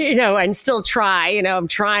 but and still try, I'm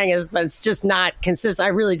trying, but it's just not consistent. I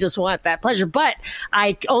really just want that pleasure, but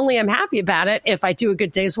I only am happy about it if I do a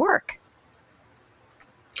good day's work.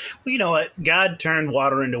 Well, you know what? God turned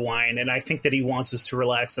water into wine, and I think that He wants us to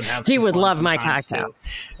relax and have. He would fun love my cocktail.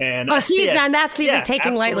 Too. And now that's even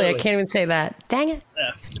taking lightly. I can't even say that. Dang it.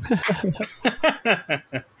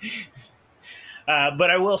 But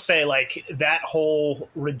I will say, like, that whole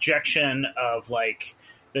rejection of like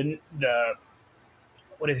the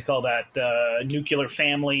what do they call that? The nuclear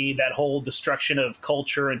family, that whole destruction of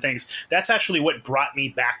culture and things. That's actually what brought me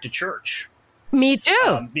back to church. Me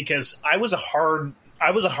too. Because I was a hard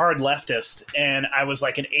leftist, and I was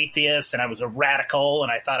like an atheist, and I was a radical,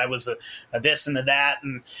 and I thought I was a this and a that,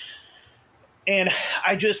 and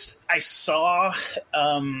I saw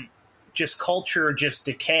just culture just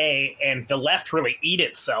decay, and the left really eat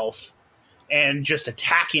itself, and just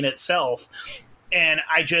attacking itself. And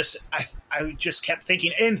I just kept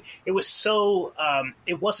thinking, and it was so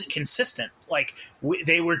it wasn't consistent. Like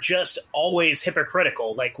they were just always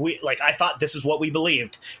hypocritical. Like I thought this is what we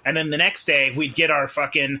believed, and then the next day we'd get our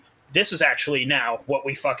fucking this is actually now what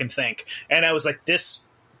we fucking think. And I was like, this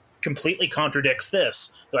completely contradicts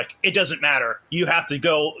this. Like, it doesn't matter. You have to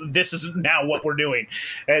go. This is now what we're doing,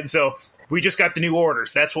 and so. We just got the new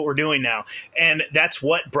orders. That's what we're doing now. And that's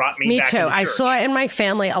what brought me back too. into church. I saw in my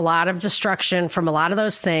family a lot of destruction from a lot of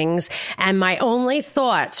those things. And my only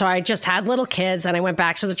thought, so I just had little kids and I went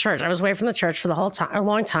back to the church. I was away from the church for a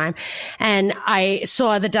long time. And I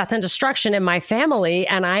saw the death and destruction in my family.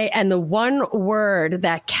 And the one word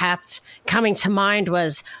that kept coming to mind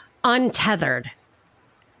was untethered.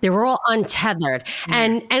 They were all untethered.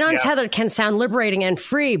 And untethered can sound liberating and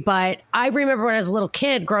free, but I remember when I was a little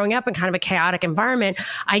kid growing up in kind of a chaotic environment,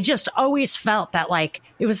 I just always felt that like,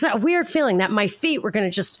 it was a weird feeling that my feet were going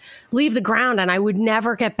to just leave the ground and I would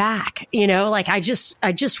never get back. Like I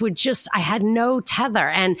had no tether.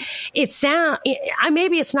 And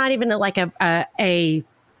maybe it's not even like a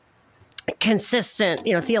consistent,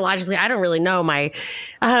 theologically. I don't really know my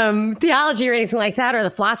theology or anything like that or the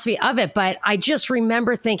philosophy of it, but I just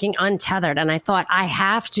remember thinking untethered. And I thought, I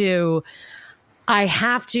have to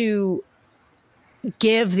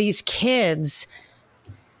give these kids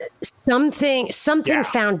something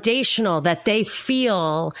foundational that they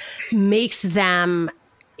feel makes them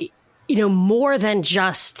more than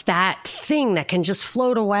just that thing that can just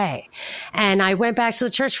float away. And I went back to the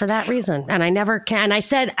church for that reason. And I never can. And I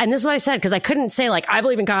said, and this is what I said, because I couldn't say like, I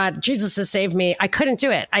believe in God, Jesus has saved me. I couldn't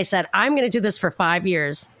do it. I said, I'm going to do this for 5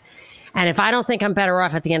 years. And if I don't think I'm better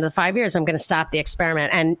off at the end of the 5 years, I'm going to stop the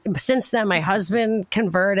experiment. And since then, my husband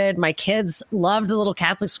converted. My kids loved the little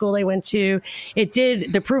Catholic school they went to.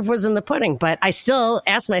 The proof was in the pudding. But I still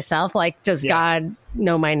ask myself, like, does God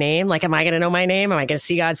know my name? Like, am I going to know my name? Am I going to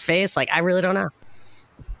see God's face? Like, I really don't know.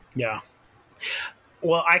 Yeah.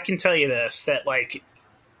 Well, I can tell you this, that like,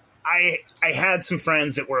 I had some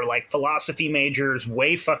friends that were like philosophy majors,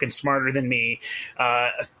 way fucking smarter than me, a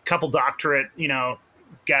couple doctorate,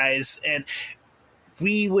 guys, and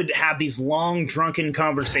we would have these long drunken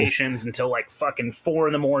conversations until like fucking 4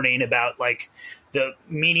 a.m. about like the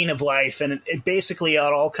meaning of life. And it basically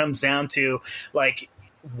all comes down to like,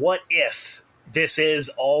 what if this is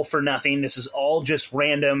all for nothing? This is all just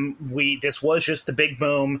random. This was just the big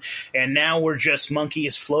boom, and now we're just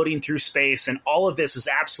monkeys floating through space, and all of this is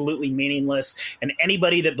absolutely meaningless. And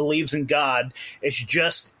anybody that believes in God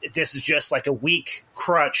this is just like a weak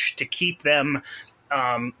crutch to keep them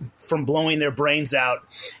from blowing their brains out.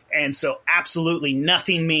 And so absolutely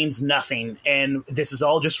nothing means nothing. And this is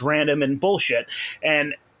all just random and bullshit.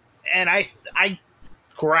 And I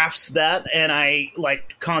grasped that, and I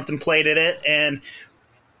like contemplated it, and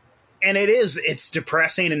it's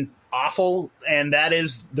depressing and awful. And that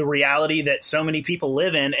is the reality that so many people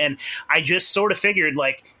live in. And I just sort of figured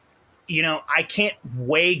like, I can't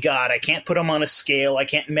weigh God. I can't put him on a scale. I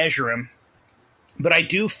can't measure him, but I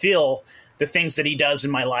do feel the things that he does in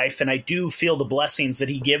my life, and I do feel the blessings that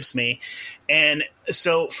he gives me. And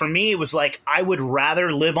so for me, it was like, I would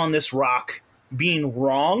rather live on this rock being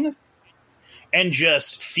wrong and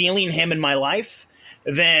just feeling him in my life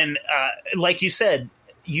than, like you said,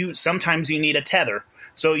 sometimes you need a tether.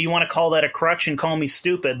 So you want to call that a crutch and call me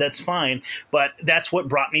stupid, that's fine. But that's what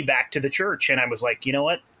brought me back to the church. And I was like, you know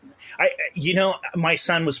what? My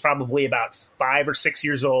son was probably about 5 or 6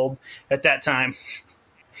 years old at that time.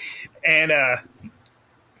 And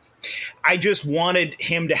I just wanted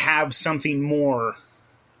him to have something more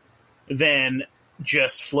than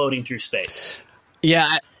just floating through space.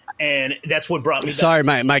 Yeah. And that's what brought me back. Sorry,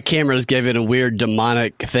 my camera's giving a weird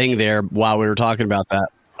demonic thing there while we were talking about that.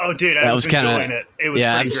 Oh, dude, I was enjoying it. It was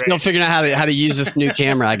I'm great. still figuring out how to use this new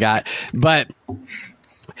camera I got. But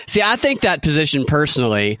see, I think that position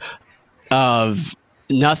personally of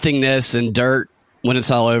nothingness and dirt when it's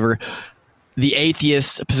all over, the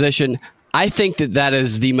atheist position, I think that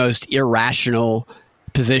is the most irrational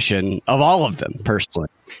position of all of them, personally.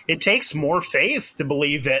 It takes more faith to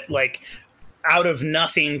believe that, like, out of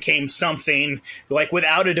nothing came something, like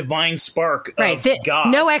without a divine spark of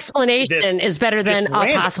God. No explanation is better than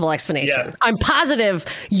a possible explanation. Yeah. I'm positive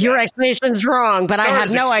your explanation is wrong, but I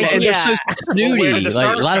have no idea. And they're so snooty.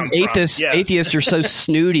 Like, a lot of atheists are so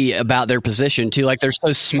snooty about their position too. Like, they're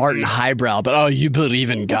so smart and highbrow, but you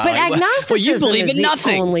believe in God. But agnosticism you believe is in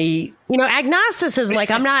nothing. Agnosticism,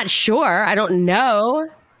 like, I'm not sure. I don't know.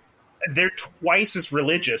 They're twice as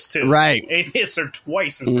religious, too. Right. Atheists are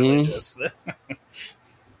twice as religious.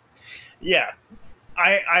 Yeah.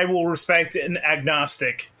 I will respect an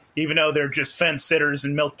agnostic, even though they're just fence sitters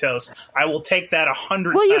and milquetoast. I will take that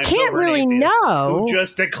 100 times over. Well, you can't really know. Who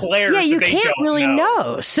just declares that they don't know. Yeah, you can't really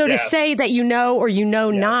know. So to say that you know or you know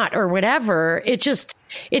not or whatever, it doesn't.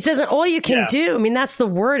 All you can do. I mean, that's the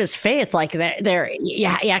word is faith. Like, you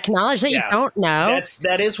acknowledge that you don't know.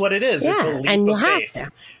 That is what it is. Yeah, it's a leap of faith.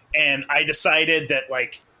 And I decided that,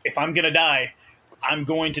 like, if I'm going to die, I'm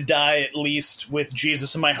going to die at least with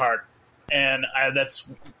Jesus in my heart. And that's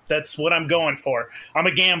what I'm going for. I'm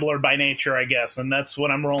a gambler by nature, I guess, and that's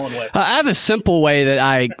what I'm rolling with. I have a simple way that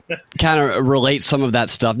I kind of relate some of that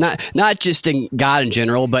stuff, not just in God in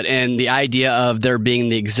general, but in the idea of there being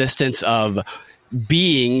the existence of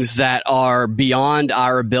beings that are beyond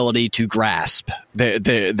our ability to grasp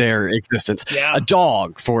their existence. Yeah. A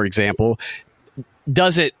dog, for example,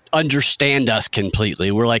 doesn't understand us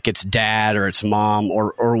completely. We're like its dad or its mom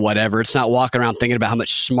or whatever. It's not walking around thinking about how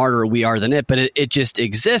much smarter we are than it, but it just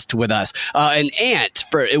exists with us. An ant,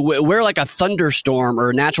 we're like a thunderstorm or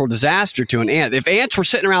a natural disaster to an ant. If ants were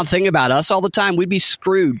sitting around thinking about us all the time, we'd be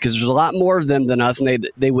screwed because there's a lot more of them than us, and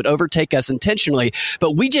they would overtake us intentionally.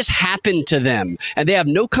 But we just happen to them, and they have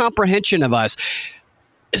no comprehension of us.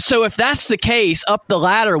 So if that's the case up the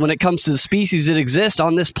ladder when it comes to the species that exist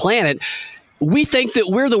on this planet, we think that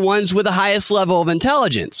we're the ones with the highest level of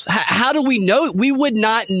intelligence. How do we know? We would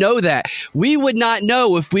not know that. We would not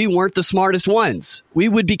know if we weren't the smartest ones. We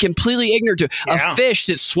would be completely ignorant to a fish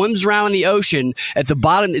that swims around in the ocean at the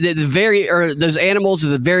bottom, those animals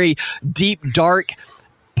at the very deep, dark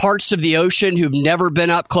parts of the ocean who've never been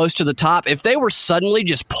up close to the top. If they were suddenly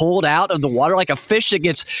just pulled out of the water, like a fish that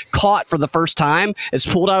gets caught for the first time is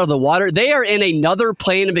pulled out of the water, they are in another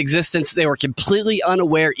plane of existence they were completely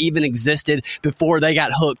unaware even existed before they got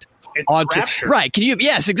hooked. Right.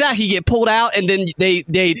 Yes, exactly. You get pulled out and then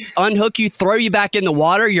they unhook you, throw you back in the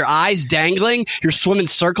water, your eyes dangling, you're swimming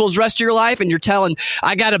circles the rest of your life, and you're telling,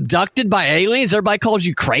 I got abducted by aliens. Everybody calls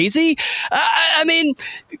you crazy. I mean,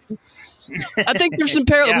 I think there's some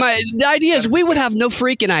parallel. The idea is we would have no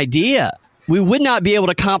freaking idea. We would not be able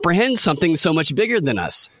to comprehend something so much bigger than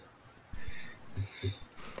us.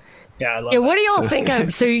 Yeah, I love that. What do y'all think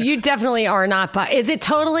of? So you definitely are not. Is it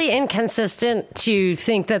totally inconsistent to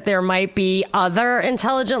think that there might be other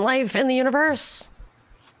intelligent life in the universe?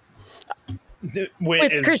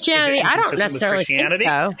 With Christianity, I don't necessarily think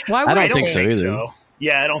so. Why would I don't think so either. So.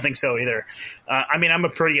 Yeah, I don't think so either. I mean, I'm a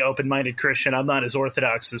pretty open-minded Christian. I'm not as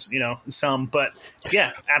orthodox as, some, but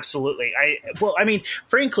yeah, absolutely. I mean,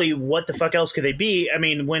 frankly, what the fuck else could they be? I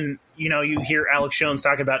mean, when, you hear Alex Jones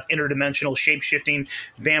talk about interdimensional shape-shifting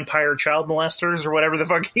vampire child molesters or whatever the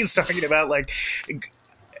fuck he's talking about, like,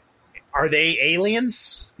 are they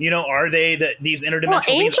aliens? Are they these interdimensional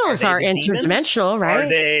beings? Angels are interdimensional, right? Are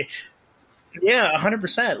they? Yeah,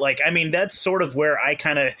 100%. Like, I mean, that's sort of where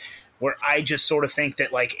I just sort of think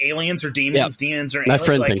that, like, aliens are demons, demons are aliens. My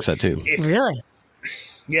friend thinks that too. Really?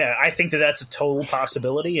 Yeah, I think that that's a total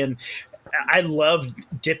possibility. And I love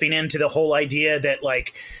dipping into the whole idea that,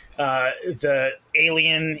 like, the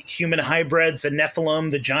alien human hybrids, the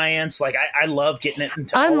Nephilim, the giants, like, I love getting it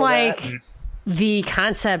into Unlike all of that. The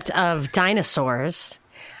concept of dinosaurs,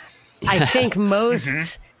 I think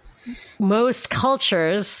most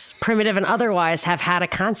cultures, primitive and otherwise, have had a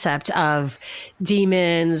concept of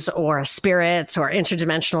demons or spirits or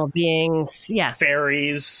interdimensional beings. Yeah.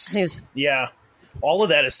 Fairies. Yeah. All of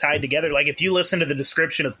that is tied together. Like, if you listen to the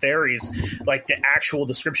description of fairies, like the actual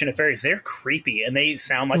description of fairies, they're creepy and they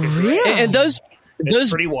sound like a dragon. And those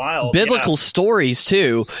pretty wild. Biblical stories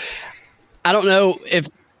too. I don't know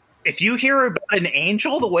if you hear about an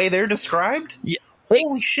angel the way they're described. Yeah.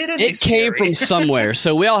 Holy shit! It came from somewhere.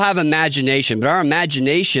 So we all have imagination, but our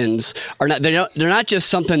imaginations are not. They're not just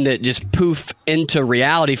something that just poof into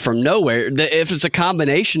reality from nowhere. If it's a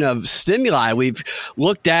combination of stimuli we've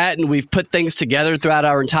looked at and we've put things together throughout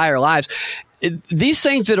our entire lives, these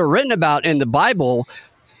things that are written about in the Bible,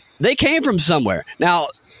 they came from somewhere. Now,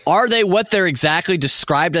 are they what they're exactly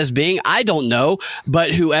described as being? I don't know.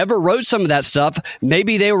 But whoever wrote some of that stuff,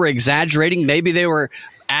 maybe they were exaggerating. Maybe they were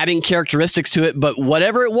adding characteristics to it, but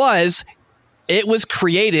whatever it was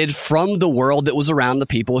created from the world that was around the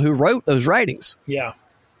people who wrote those writings. Yeah,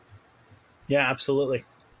 absolutely.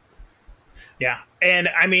 Yeah, and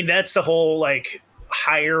I mean, that's the whole, like,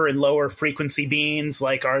 higher and lower frequency beings.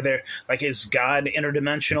 Like, is God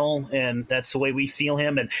interdimensional, and that's the way we feel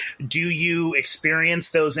him? And do you experience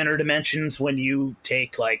those interdimensions when you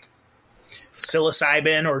take, like,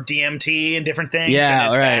 psilocybin or DMT and different things? Yeah, and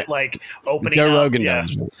is right. That, like, opening Joe up? Rogan Yeah.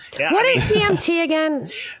 does. Yeah, What is DMT again?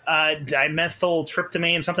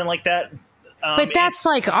 Dimethyltryptamine, something like that. But that's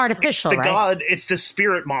like artificial, right? It's the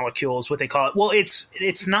spirit molecules, what they call it. Well,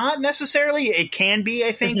 it's not necessarily. It can be,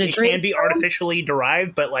 I think. It can be artificially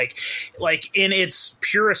derived, but like in its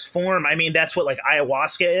purest form, I mean, that's what, like,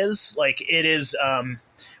 ayahuasca is. Like, it is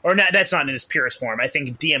or not, that's not in its purest form. I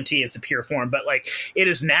think DMT is the pure form, but, like, it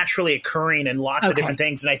is naturally occurring in lots of different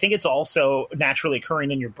things. And I think it's also naturally occurring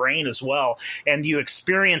in your brain as well. And you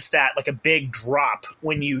experience that, like, a big drop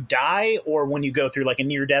when you die or when you go through, like, a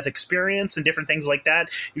near-death experience and different things like that.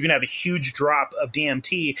 You can have a huge drop of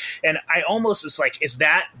DMT. And I almost, it's like, is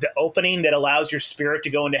that the opening that allows your spirit to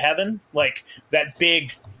go into heaven? Like, that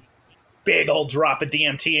big old drop of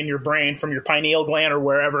DMT in your brain from your pineal gland or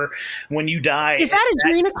wherever when you die. Is that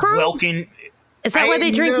adrenochrome? Is that why they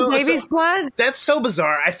drink the baby's blood? That's so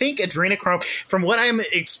bizarre. I think adrenochrome, from what I'm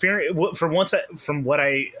from what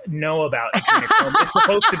I know about adrenochrome, it's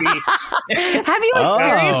supposed to be. Have you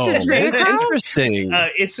experienced adrenochrome? Interesting.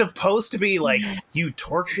 It's supposed to be like you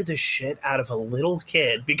torture the shit out of a little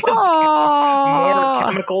kid because they have more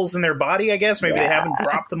chemicals in their body. I guess maybe they haven't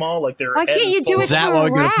dropped them all. Like their why can't you do it? Is that why we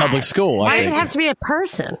go to public school? Why does it have to be a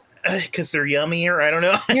person? Because they're yummier. I don't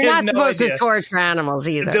know. You're not supposed to torture animals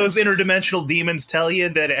either. Those interdimensional demons tell you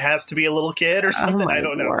that it has to be a little kid or something. I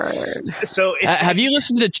don't know. Word. So have you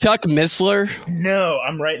listened to Chuck Missler? No,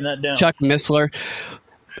 I'm writing that down. Chuck Missler.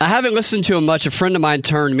 I haven't listened to him much. A friend of mine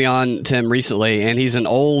turned me on to him recently, and he's an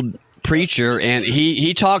old preacher, and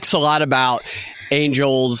he talks a lot about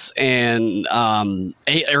angels and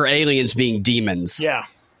or aliens being demons. Yeah.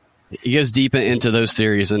 He goes deep into those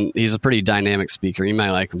theories, and he's a pretty dynamic speaker. You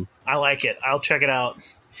might like him. I like it. I'll check it out.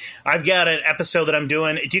 I've got an episode that I'm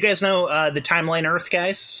doing. Do you guys know the Timeline Earth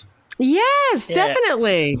guys? Yes,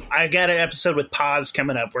 definitely. I got an episode with Paz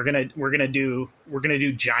coming up. We're gonna do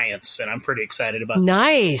giants, and I'm pretty excited about that.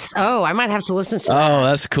 Nice. Oh, I might have to listen to that. Oh,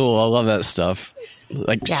 that's cool. I love that stuff.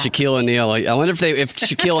 Like Shaquille O'Neal. Like, I wonder if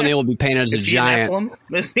Shaquille O'Neal would be painted as a giant.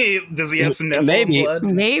 Does he have some Nephilim Maybe. blood?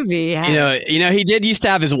 Maybe. Yeah. You know, he did used to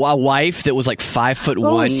have his wife that was like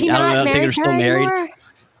 5'1". Is he I don't know. I think they're still married. Anymore?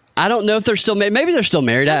 I don't know if they're still married. Maybe they're still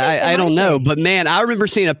married. I don't know. But man, I remember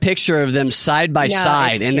seeing a picture of them side by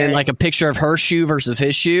side, and then like a picture of her shoe versus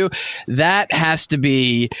his shoe. That has to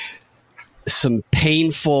be some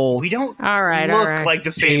painful. We don't look like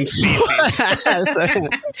the same species.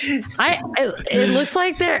 It looks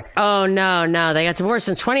like they're. Oh no, they got divorced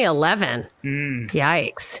in 2011.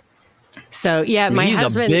 Yikes. So yeah, my he's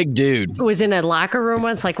husband, a big dude, was in a locker room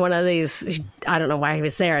once, like one of these. I don't know why he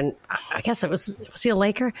was there, and I guess was he a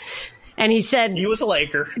Laker? And he said he was a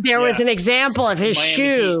Laker. There was an example of his Miami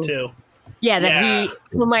shoe. Heat too. Yeah,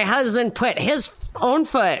 my husband put his own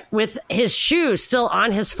foot with his shoe still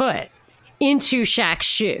on his foot into Shaq's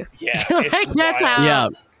shoe. Yeah, like that's how. Yeah.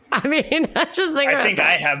 I mean, I just think. I think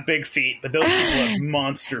I have big feet, but those people have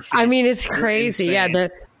monster feet. I mean, it's crazy.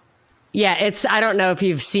 Yeah, it's. I don't know if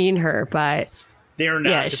you've seen her, but they're not.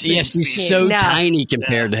 Yeah, she's so tiny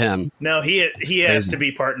compared to him. No, he has to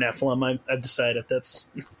be part Nephilim. I've decided that's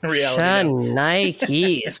reality.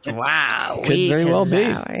 Nikes. Wow, could very well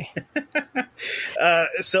be.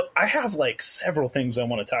 So I have like several things I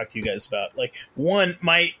want to talk to you guys about. Like one,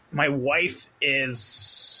 my wife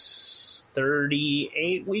is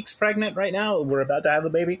 38 weeks pregnant right now. We're about to have a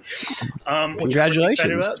baby.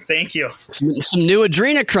 Congratulations. Thank you. Some new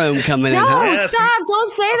adrenochrome coming in. Huh? Stop.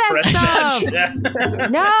 Don't say that stuff.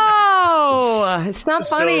 No, it's not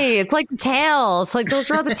funny. It's like the tail. It's like, don't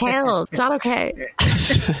draw the tail. It's not okay.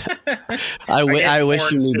 I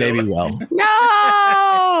wish you knew baby well.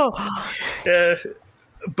 No.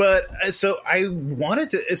 But so I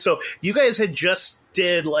wanted to. So you guys had just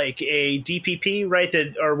did like a DPP, right?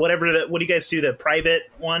 Or whatever. What do you guys do? The private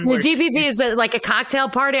one? The DPP is like a cocktail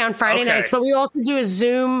party on Friday nights, but we also do a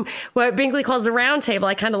Zoom, what Binkley calls a round table.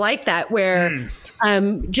 I kind of like that, where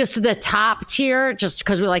just the top tier, just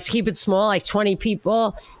because we like to keep it small, like 20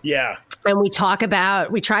 people. Yeah. And we try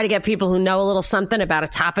to get people who know a little something about a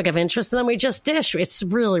topic of interest, and then we just dish. It's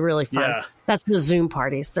really, really fun. Yeah. That's the Zoom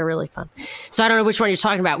parties. They're really fun. So I don't know which one you're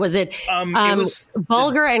talking about. Was it,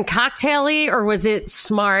 vulgar and cocktaily, or was it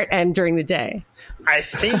smart and during the day? I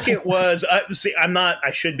think it was. See, I'm not.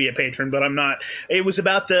 I should be a patron, but I'm not. It was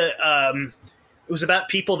about the. It was about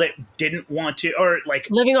people that didn't want to, or like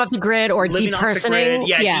living off the grid, or depersoning.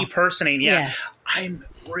 Depersoning. Yeah. I'm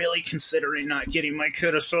really considering not getting my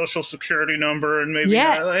kid a social security number, and maybe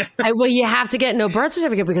well, you have to get no birth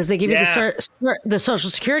certificate because they give you the social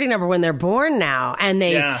security number when they're born now, and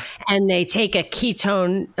they take a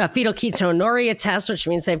fetal ketonuria test, which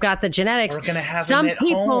means they've got the genetics. We're gonna have them at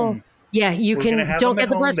home. Yeah, you don't get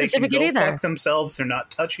the birth certificate either. Fuck themselves. They're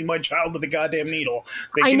not touching my child with a goddamn needle.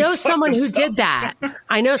 I know someone who did that.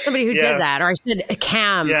 I know somebody who did that. Or I said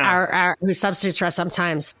Cam, who substitutes for us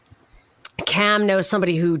sometimes. Cam knows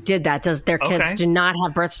somebody who did that. Their kids do not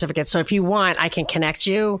have birth certificates. So if you want, I can connect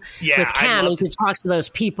you with Cam, and you can talk to those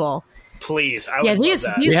people. Please, I would love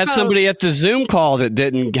that. We had somebody at the Zoom call that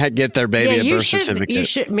didn't get their baby a birth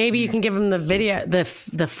certificate. Maybe you can give them the video, the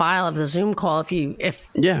file of the Zoom call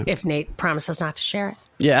if Nate promises not to share it.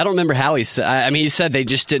 Yeah, I don't remember how he said. I mean, he said they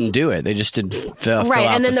just didn't do it. They just didn't fill out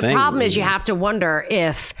and then the thing. problem is you have to wonder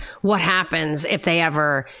what happens if they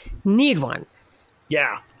ever need one.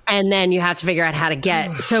 Yeah. And then you have to figure out how to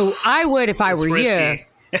get. So I would, if I were risky.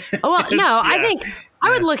 You. Well, no, I think I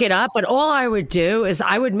would look it up, but all I would do is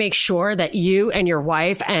I would make sure that you and your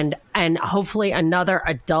wife and hopefully another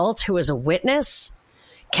adult who is a witness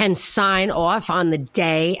can sign off on the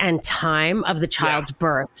day and time of the child's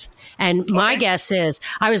birth. And my guess is,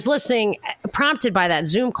 I was listening, prompted by that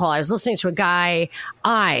Zoom call, I was listening to a guy,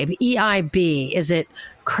 Ibe, E-I-B. Is it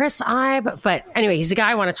Chris Ibe? But anyway, he's the guy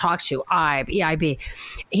I want to talk to, Ibe, E-I-B.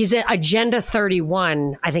 He's at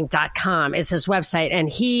agenda31, I think, .com is his website. And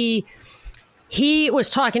he was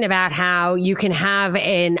talking about how you can have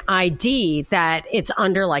an ID that it's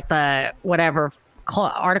under like the whatever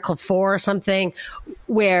Article 4 or something,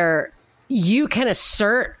 where you can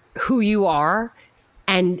assert who you are,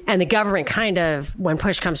 and the government kind of, when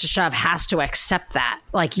push comes to shove, has to accept that.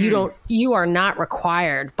 Like you are not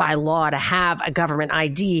required by law to have a government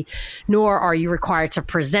ID, nor are you required to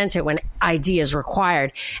present it when ID is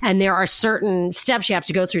required. And there are certain steps you have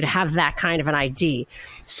to go through to have that kind of an ID.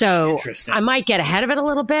 So I might get ahead of it a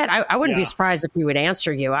little bit. I wouldn't be surprised if he would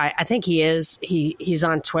answer you. I think he is. He's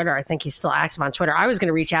on Twitter. I think he's still active on Twitter. I was going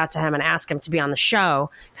to reach out to him and ask him to be on the show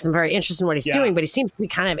because I'm very interested in what he's doing, but he seems to be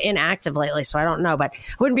kind of inactive lately, so I don't know. But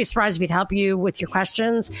I wouldn't be surprised if he'd help you with your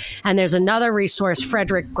questions. And there's another resource,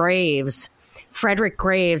 Frederick Graves. Frederick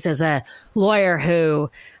Graves is a lawyer who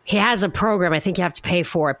he has a program. I think you have to pay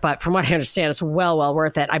for it, but from what I understand, it's well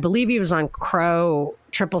worth it. I believe he was on Crow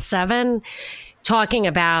 777 talking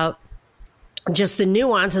about just the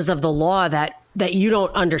nuances of the law that you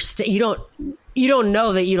don't understand. You don't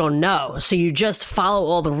know that you don't know. So you just follow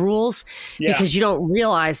all the rules because you don't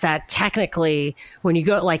realize that technically when you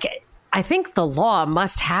go, like, I think the law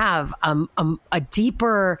must have a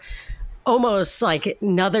deeper, almost like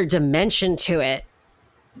another dimension to it.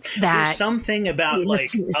 There's something about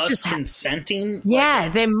us consenting. Yeah,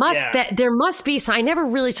 there must be. So I never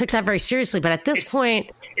really took that very seriously, but at this point,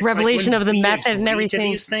 revelation of the method and everything. To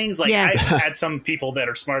these things, I've had some people that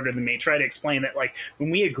are smarter than me try to explain that, like, when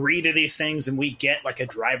we agree to these things and we get like a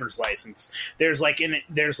driver's license, there's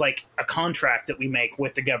a contract that we make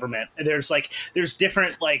with the government. There's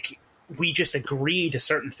different we just agree to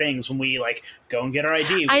certain things when we go and get our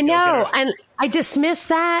ID. I know, and I dismiss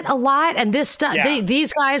that a lot. And this stuff,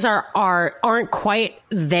 these guys aren't quite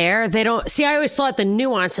there. They don't see. I always thought the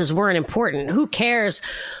nuances weren't important. Who cares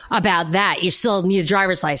about that? You still need a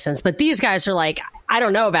driver's license. But these guys are like, I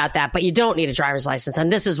don't know about that, but you don't need a driver's license,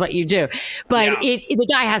 and this is what you do. But the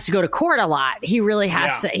guy has to go to court a lot. He really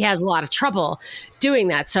has to. He has a lot of trouble doing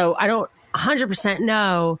that. So I don't 100%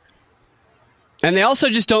 know. And they also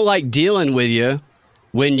just don't like dealing with you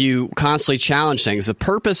when you constantly challenge things. The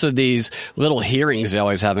purpose of these little hearings they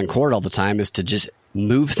always have in court all the time is to just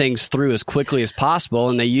move things through as quickly as possible.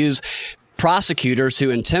 And they use prosecutors who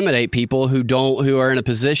intimidate people who are in a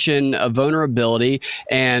position of vulnerability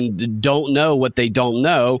and don't know what they don't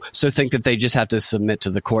know, so think that they just have to submit to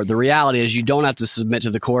the court. The reality is you don't have to submit to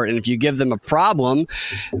the court. And if you give them a problem,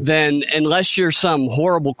 then unless you're some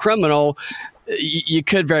horrible criminal, you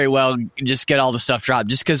could very well just get all the stuff dropped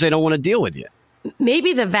just because they don't want to deal with you.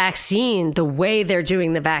 Maybe the vaccine, the way they're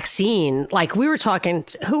doing the vaccine, like we were talking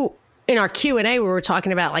in our Q&A, we were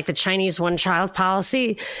talking about like the Chinese one-child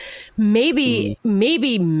policy. Maybe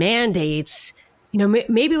mandates,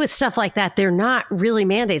 maybe with stuff like that, they're not really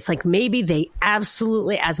mandates. Like maybe they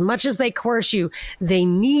absolutely, as much as they coerce you, they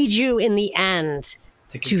need you in the end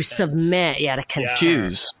to submit. Yeah, to consent.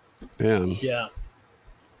 Choose. Yeah.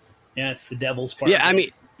 Yeah, it's the devil's part. Yeah, I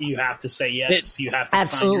mean, you have to say yes. You have to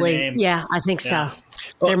absolutely. Sign your name. Yeah, I think so.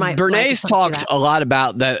 Well, Bernays talked a lot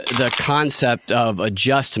about the concept of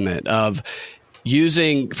adjustment, of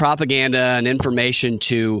using propaganda and information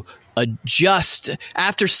to adjust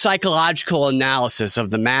after psychological analysis of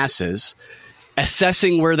the masses,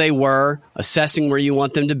 assessing where they were, assessing where you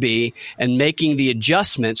want them to be, and making the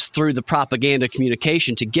adjustments through the propaganda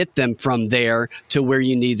communication to get them from there to where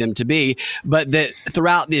you need them to be. But that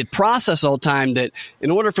throughout the process all the time, that in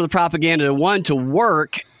order for the propaganda to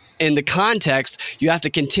work in the context, you have to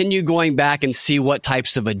continue going back and see what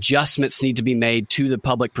types of adjustments need to be made to the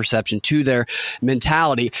public perception, to their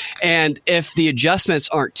mentality. And if the adjustments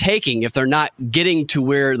aren't taking, if they're not getting to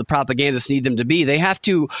where the propagandists need them to be, they have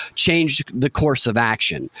to change the course of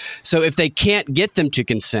action. So if they can't get them to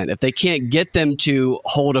consent, if they can't get them to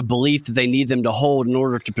hold a belief that they need them to hold in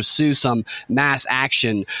order to pursue some mass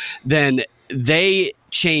action, then they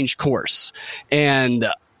change course. And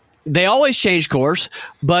they always change course,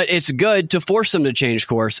 but it's good to force them to change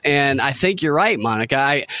course. And I think you're right,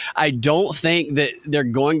 Monica. I don't think that they're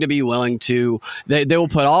going to be willing to. They will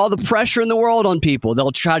put all the pressure in the world on people.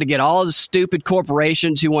 They'll try to get all the stupid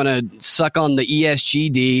corporations who want to suck on the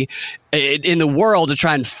ESGD in the world to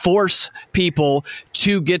try and force people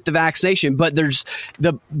to get the vaccination. But there's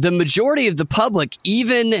the majority of the public,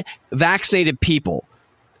 even vaccinated people,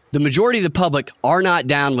 the majority of the public are not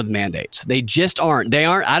down with mandates. They just aren't. They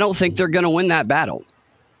aren't. I don't think they're going to win that battle.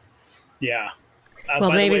 Yeah. Well,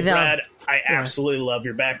 by maybe the way, they'll. Brad, I absolutely love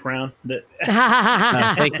your background.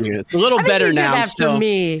 Thank you. It's a little better you did now. that Still. For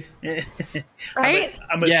me, right?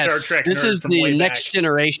 I'm a Yes, Star Trek this nerd is from the way next back.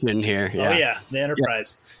 generation here. Yeah. Oh, yeah. The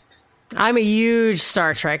Enterprise. I'm a huge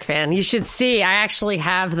Star Trek fan. You should see. I actually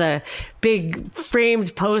have the big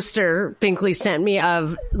framed poster Binkley sent me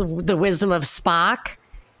of the wisdom of Spock.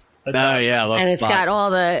 That's Oh awesome. yeah, I love And it's Spock. got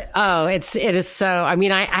all it is so. I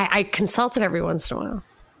mean, I consult it every once in a while.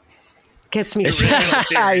 Gets me. Original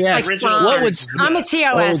series. Yeah. Original What series would- is the I'm a best.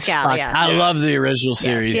 TOS Old gal. Spock. Yeah, I love the original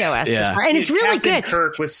series. TOS. Yeah. And it's really Captain good.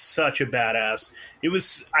 Kirk was such a badass.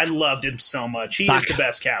 I loved him so much. He is the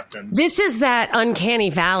best captain. This is that uncanny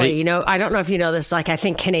valley. Hey. You know, I don't know if you know this. Like, I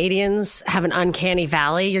think Canadians have an uncanny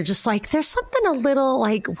valley. You're just like, there's something a little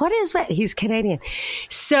like, what is that? He's Canadian.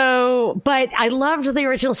 So, but I loved the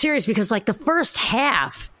original series because, like, the first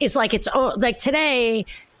half is like its own. Like today,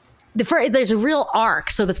 there's a real arc.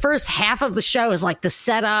 So the first half of the show is like the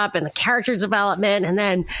setup and the character development, and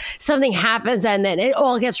then something happens and then it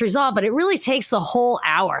all gets resolved. But it really takes the whole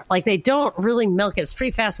hour. Like they don't really milk it. It's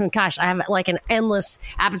pretty fast moving. Gosh, I have like an endless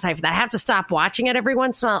appetite for that. I have to stop watching it every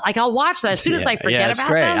once in a while. Like I'll watch that as soon as I forget it's about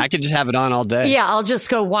great. them. I could just have it on all day. Yeah, I'll just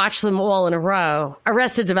go watch them all in a row.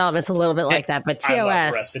 Arrested Development's a little bit like that, but TOS. I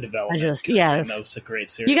love Arrested Development. Yes. That's a great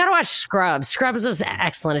series. You got to watch Scrubs. Scrubs is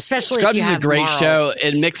excellent, especially Scrubs if you is a have great morals show.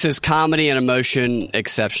 It mixes comedy and emotion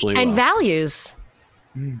exceptionally and well. values.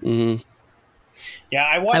 Yeah,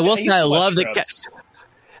 I watched. I will say I love Scrubs.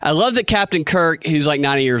 I love that Captain Kirk, who's like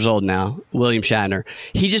 90 years old now, William Shatner,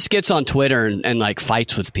 he just gets on Twitter and like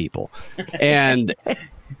fights with people. And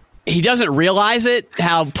he doesn't realize it,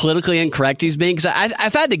 how politically incorrect he's being. Because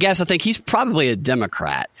I've had to guess, I think he's probably a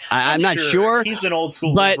Democrat. I'm not sure. He's an old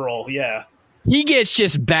school but liberal. Yeah. He gets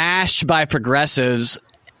just bashed by progressives.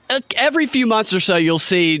 Every few months or so, you'll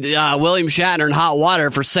see William Shatner in hot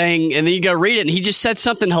water for saying, and then you go read it, and he just said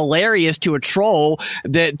something hilarious to a troll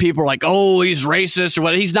that people are like, oh, he's racist or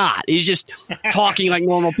what. He's not. He's just talking like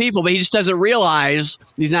normal people, but he just doesn't realize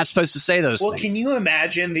he's not supposed to say those Well, things. can you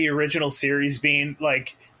imagine the original series being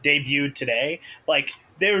like debuted today? Like,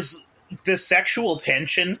 there's the sexual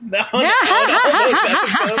tension on all those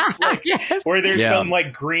episodes, like, Yes. where there's Yeah. some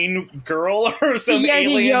like green girl or some Yeah, the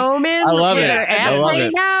alien. yeoman. I love with it. their I ass love laid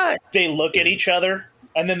it. out. They look at each other,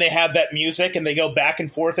 and then they have that music, and they go back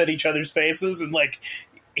and forth at each other's faces, and like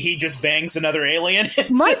he just bangs another alien. It's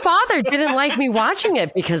My just- father didn't like me watching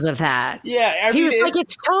it because of that. Yeah, I He mean, was like,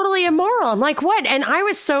 it's totally immoral. I'm like, what? And I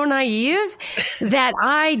was so naive that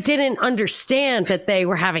I didn't understand that they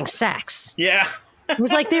were having sex. yeah. He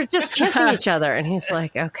was like, they're just kissing each other. And he's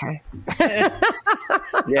like, okay.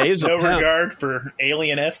 Yeah, he was No a pimp. regard for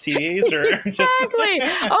alien STDs or just Exactly.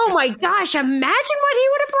 Oh my gosh. Imagine what he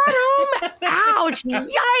would have brought home. Ouch.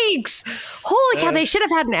 Yikes. Holy cow. They should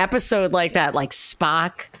have had an episode like that, like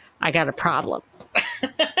Spock, I got a problem.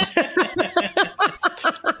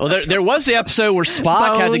 Well, there was the episode where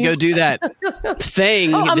Spock had to go Bones. do that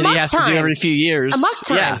thing Oh, a that he muck has to do time. every few years. A muck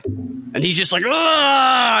time. Yeah. And he's just like,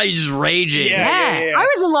 ah, he's just raging. Yeah. Yeah. I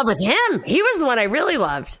was in love with him. He was the one I really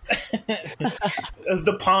loved.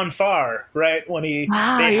 the Ponfar, right? When they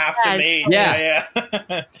have to yeah. mate. Yeah.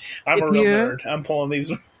 Yeah. I'm a If real you- nerd. I'm pulling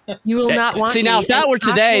these. You will not want See, now, me, if that and were Spock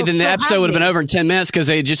today, will then the still episode have would have been me. over in 10 minutes because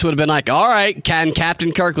they just would have been like, all right,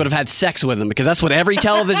 Captain Kirk would have had sex with him because that's what every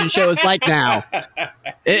television show is like now.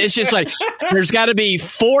 It's just like, there's got to be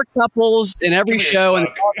 4 couples in every Come here, show and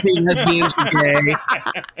Spock. all 3 lesbians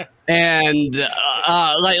gay. And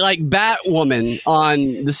like Batwoman on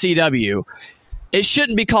the CW. It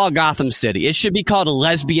shouldn't be called Gotham City. It should be called a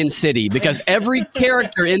Lesbian City because every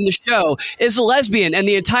character in the show is a lesbian and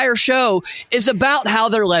the entire show is about how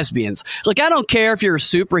they're lesbians. Like, I don't care if you're a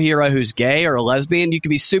superhero who's gay or a lesbian. You could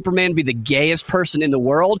be Superman, be the gayest person in the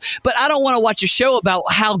world, but I don't want to watch a show about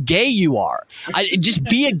how gay you are. Just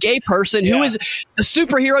be a gay person who is a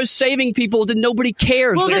superhero saving people that nobody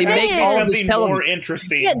cares, Well, but the they thing make is- all of this Something more television.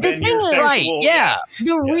 interesting Yeah, the than your thing is- sexual. Right, yeah.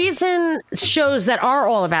 The reason shows that are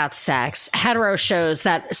all about sex, hetero shows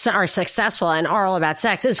that are successful and are all about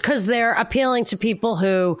sex, is because they're appealing to people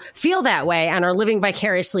who feel that way and are living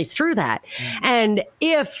vicariously through that. And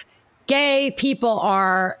if gay people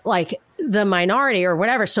are like the minority or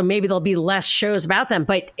whatever, so maybe there'll be less shows about them.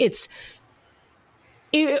 But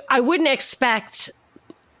I wouldn't expect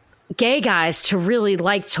gay guys to really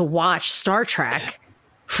like to watch Star Trek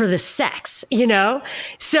for the sex, you know?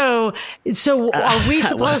 So are we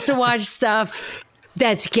supposed to watch stuff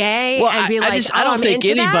that's gay and be like, I don't think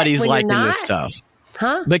anybody's liking this stuff.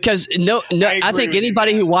 Huh? Because I think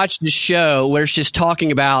anybody who watched the show where it's just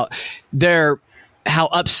talking about how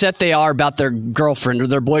upset they are about their girlfriend or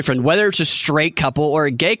their boyfriend, whether it's a straight couple or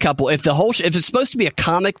a gay couple, if it's supposed to be a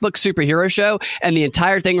comic book superhero show and the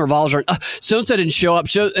entire thing revolves around so-and-so didn't show up,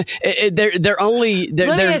 they're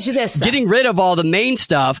getting rid of all the main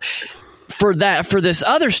stuff for this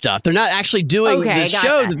other stuff. They're not actually doing the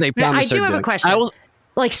show that they promised. I do have a question.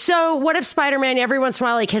 So what if Spider-Man every once in a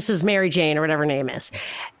while he kisses Mary Jane or whatever her name is?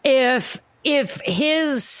 If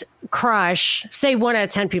his crush, say 1 out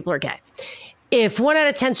of 10 people are gay, if 1 out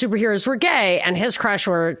of 10 superheroes were gay and his crush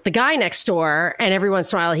were the guy next door and every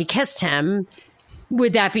once in a while he kissed him,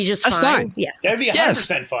 would that be just fine? Yeah. That'd be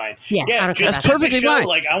 100% fine. Yeah, just perfectly fine.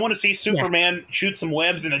 Like, I want to see Superman shoot some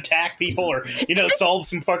webs and attack people or, solve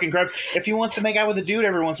some fucking crime. If he wants to make out with a dude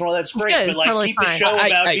every once in a while, that's great. But, like, totally keep the show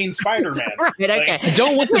about being Spider-Man. Right, okay. I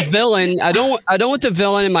don't want the villain. I don't want the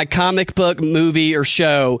villain in my comic book, movie, or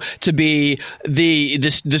show to be the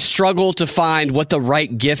struggle to find what the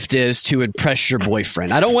right gift is to impress your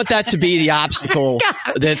boyfriend. I don't want that to be the obstacle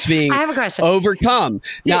that's being overcome.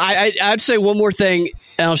 Now, I'd say one more thing,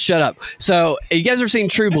 and I'll shut up. So, you guys ever seen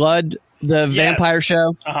True Blood, the vampire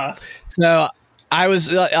show? Uh-huh. So, I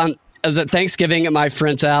was at Thanksgiving at my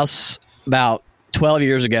friend's house about 12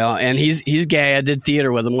 years ago, and he's gay. I did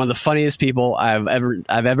theater with him. One of the funniest people I've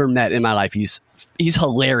ever met in my life. He's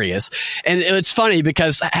hilarious, and it's funny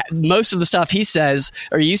because most of the stuff he says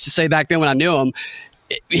or he used to say back then when I knew him,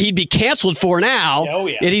 he'd be canceled for now. Oh,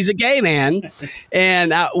 yeah. And he's a gay man.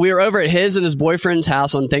 And we were over at his and his boyfriend's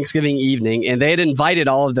house on Thanksgiving evening, and they had invited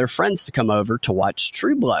all of their friends to come over to watch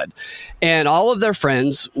True Blood. And all of their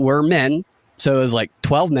friends were men. So it was like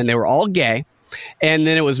 12 men. They were all gay. And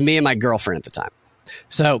then it was me and my girlfriend at the time.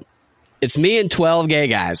 So it's me and 12 gay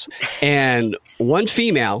guys and one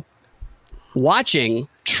female watching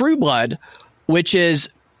True Blood, which is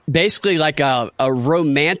basically like a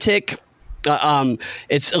romantic.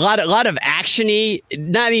 It's a lot of actiony.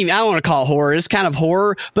 Not even, I don't want to call it horror. It's kind of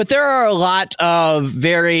horror, but there are a lot of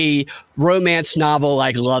very romance novel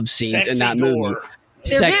like love scenes in that movie.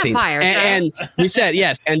 Sex scenes, and we said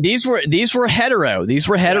yes. And these were hetero. These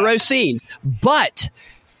were hetero scenes, but.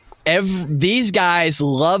 These guys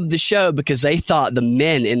loved the show because they thought the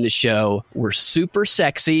men in the show were super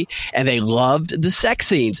sexy and they loved the sex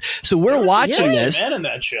scenes. So we're watching this. Men in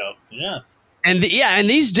that show, yeah. And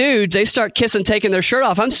these dudes, they start kissing, taking their shirt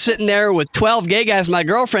off. I'm sitting there with 12 gay guys, my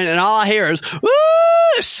girlfriend, and all I hear is woo,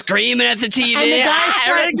 screaming at the TV. And the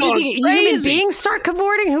guys did the human beings start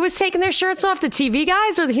cavorting? Who was taking their shirts off? The TV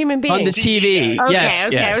guys or the human beings? On the TV. Okay, yes.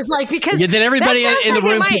 Okay. It was like because then everybody in the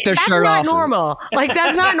room took their shirt off. That's not normal. Like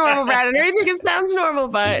that's not normal, Brad. And everything it sounds normal,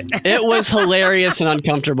 but it was hilarious and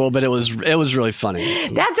uncomfortable, but it was really funny.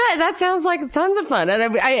 That sounds like tons of fun,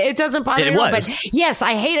 and it doesn't bother me. But yes,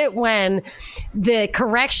 I hate it when the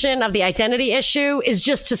correction of the identity issue is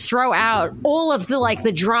just to throw out all of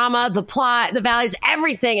the drama, the plot, the values,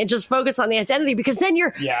 everything, and just focus on the identity. Because then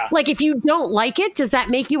you're like, if you don't like it, does that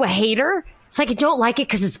make you a hater? It's like, I don't like it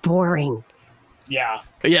because it's boring. Yeah.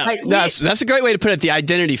 Yeah, like, that's a great way to put it. The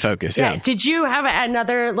identity focus. Yeah. Did you have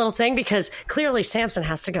another little thing? Because clearly Samson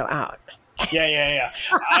has to go out. Yeah.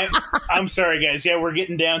 I'm sorry, guys. Yeah, we're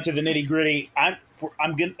getting down to the nitty gritty. I'm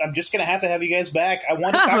just gonna have to have you guys back. I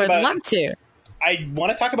want to talk about. I'd love to. I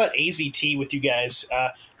want to talk about AZT with you guys.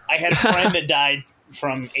 I had a friend that died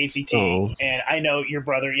from AZT, and I know your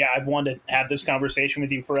brother. Yeah, I've wanted to have this conversation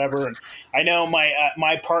with you forever, and I know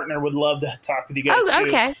my partner would love to talk with you guys. Oh,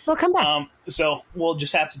 okay. Too. We'll come back. So we'll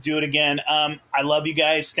just have to do it again. I love you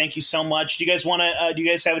guys. Thank you so much. Do you guys want to? Do you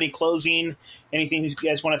guys have any closing? Anything you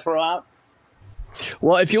guys want to throw out?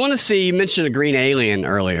 Well, if you want to see, you mentioned a green alien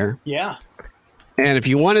earlier. Yeah. And if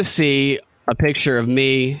you want to see a picture of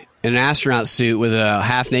me in an astronaut suit with a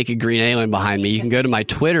half-naked green alien behind me, you can go to my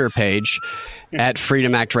Twitter page at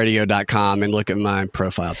freedomactradio.com and look at my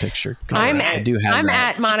profile picture. I'm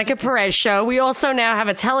at Monica Perez Show. We also now have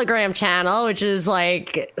a Telegram channel, which is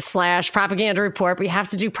like /propaganda report. We have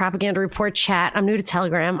to do propaganda report chat. I'm new to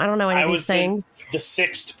Telegram. I don't know any of these things. The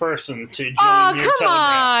sixth person to join your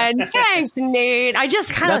Telegram. On. Thanks, Nate. I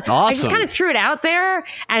just kind of threw it out there,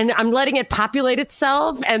 and I'm letting it populate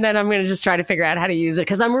itself, and then I'm going to just try to figure out how to use it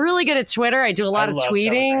because I'm really good at Twitter. I do a lot of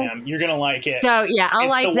tweeting. Telegram. You're going to like it. So yeah, I'll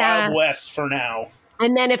like that. It's the Wild West for now.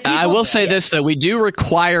 And then if people, I will say this though, we do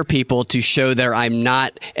require people to show their "I'm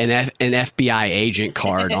not an FBI agent"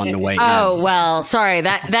 card on the way in. Oh well, sorry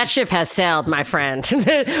that ship has sailed, my friend.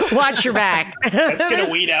 Watch your back. That's going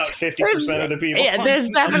to weed out 50% of the people. Yeah, there's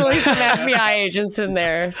definitely some FBI agents in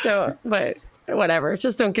there. So, but whatever,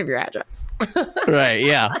 just don't give your address. Right?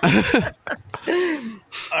 Yeah.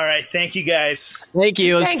 All right, thank you guys. Thank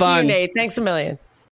you. It was fun. Thank you, Nate. Thanks a million.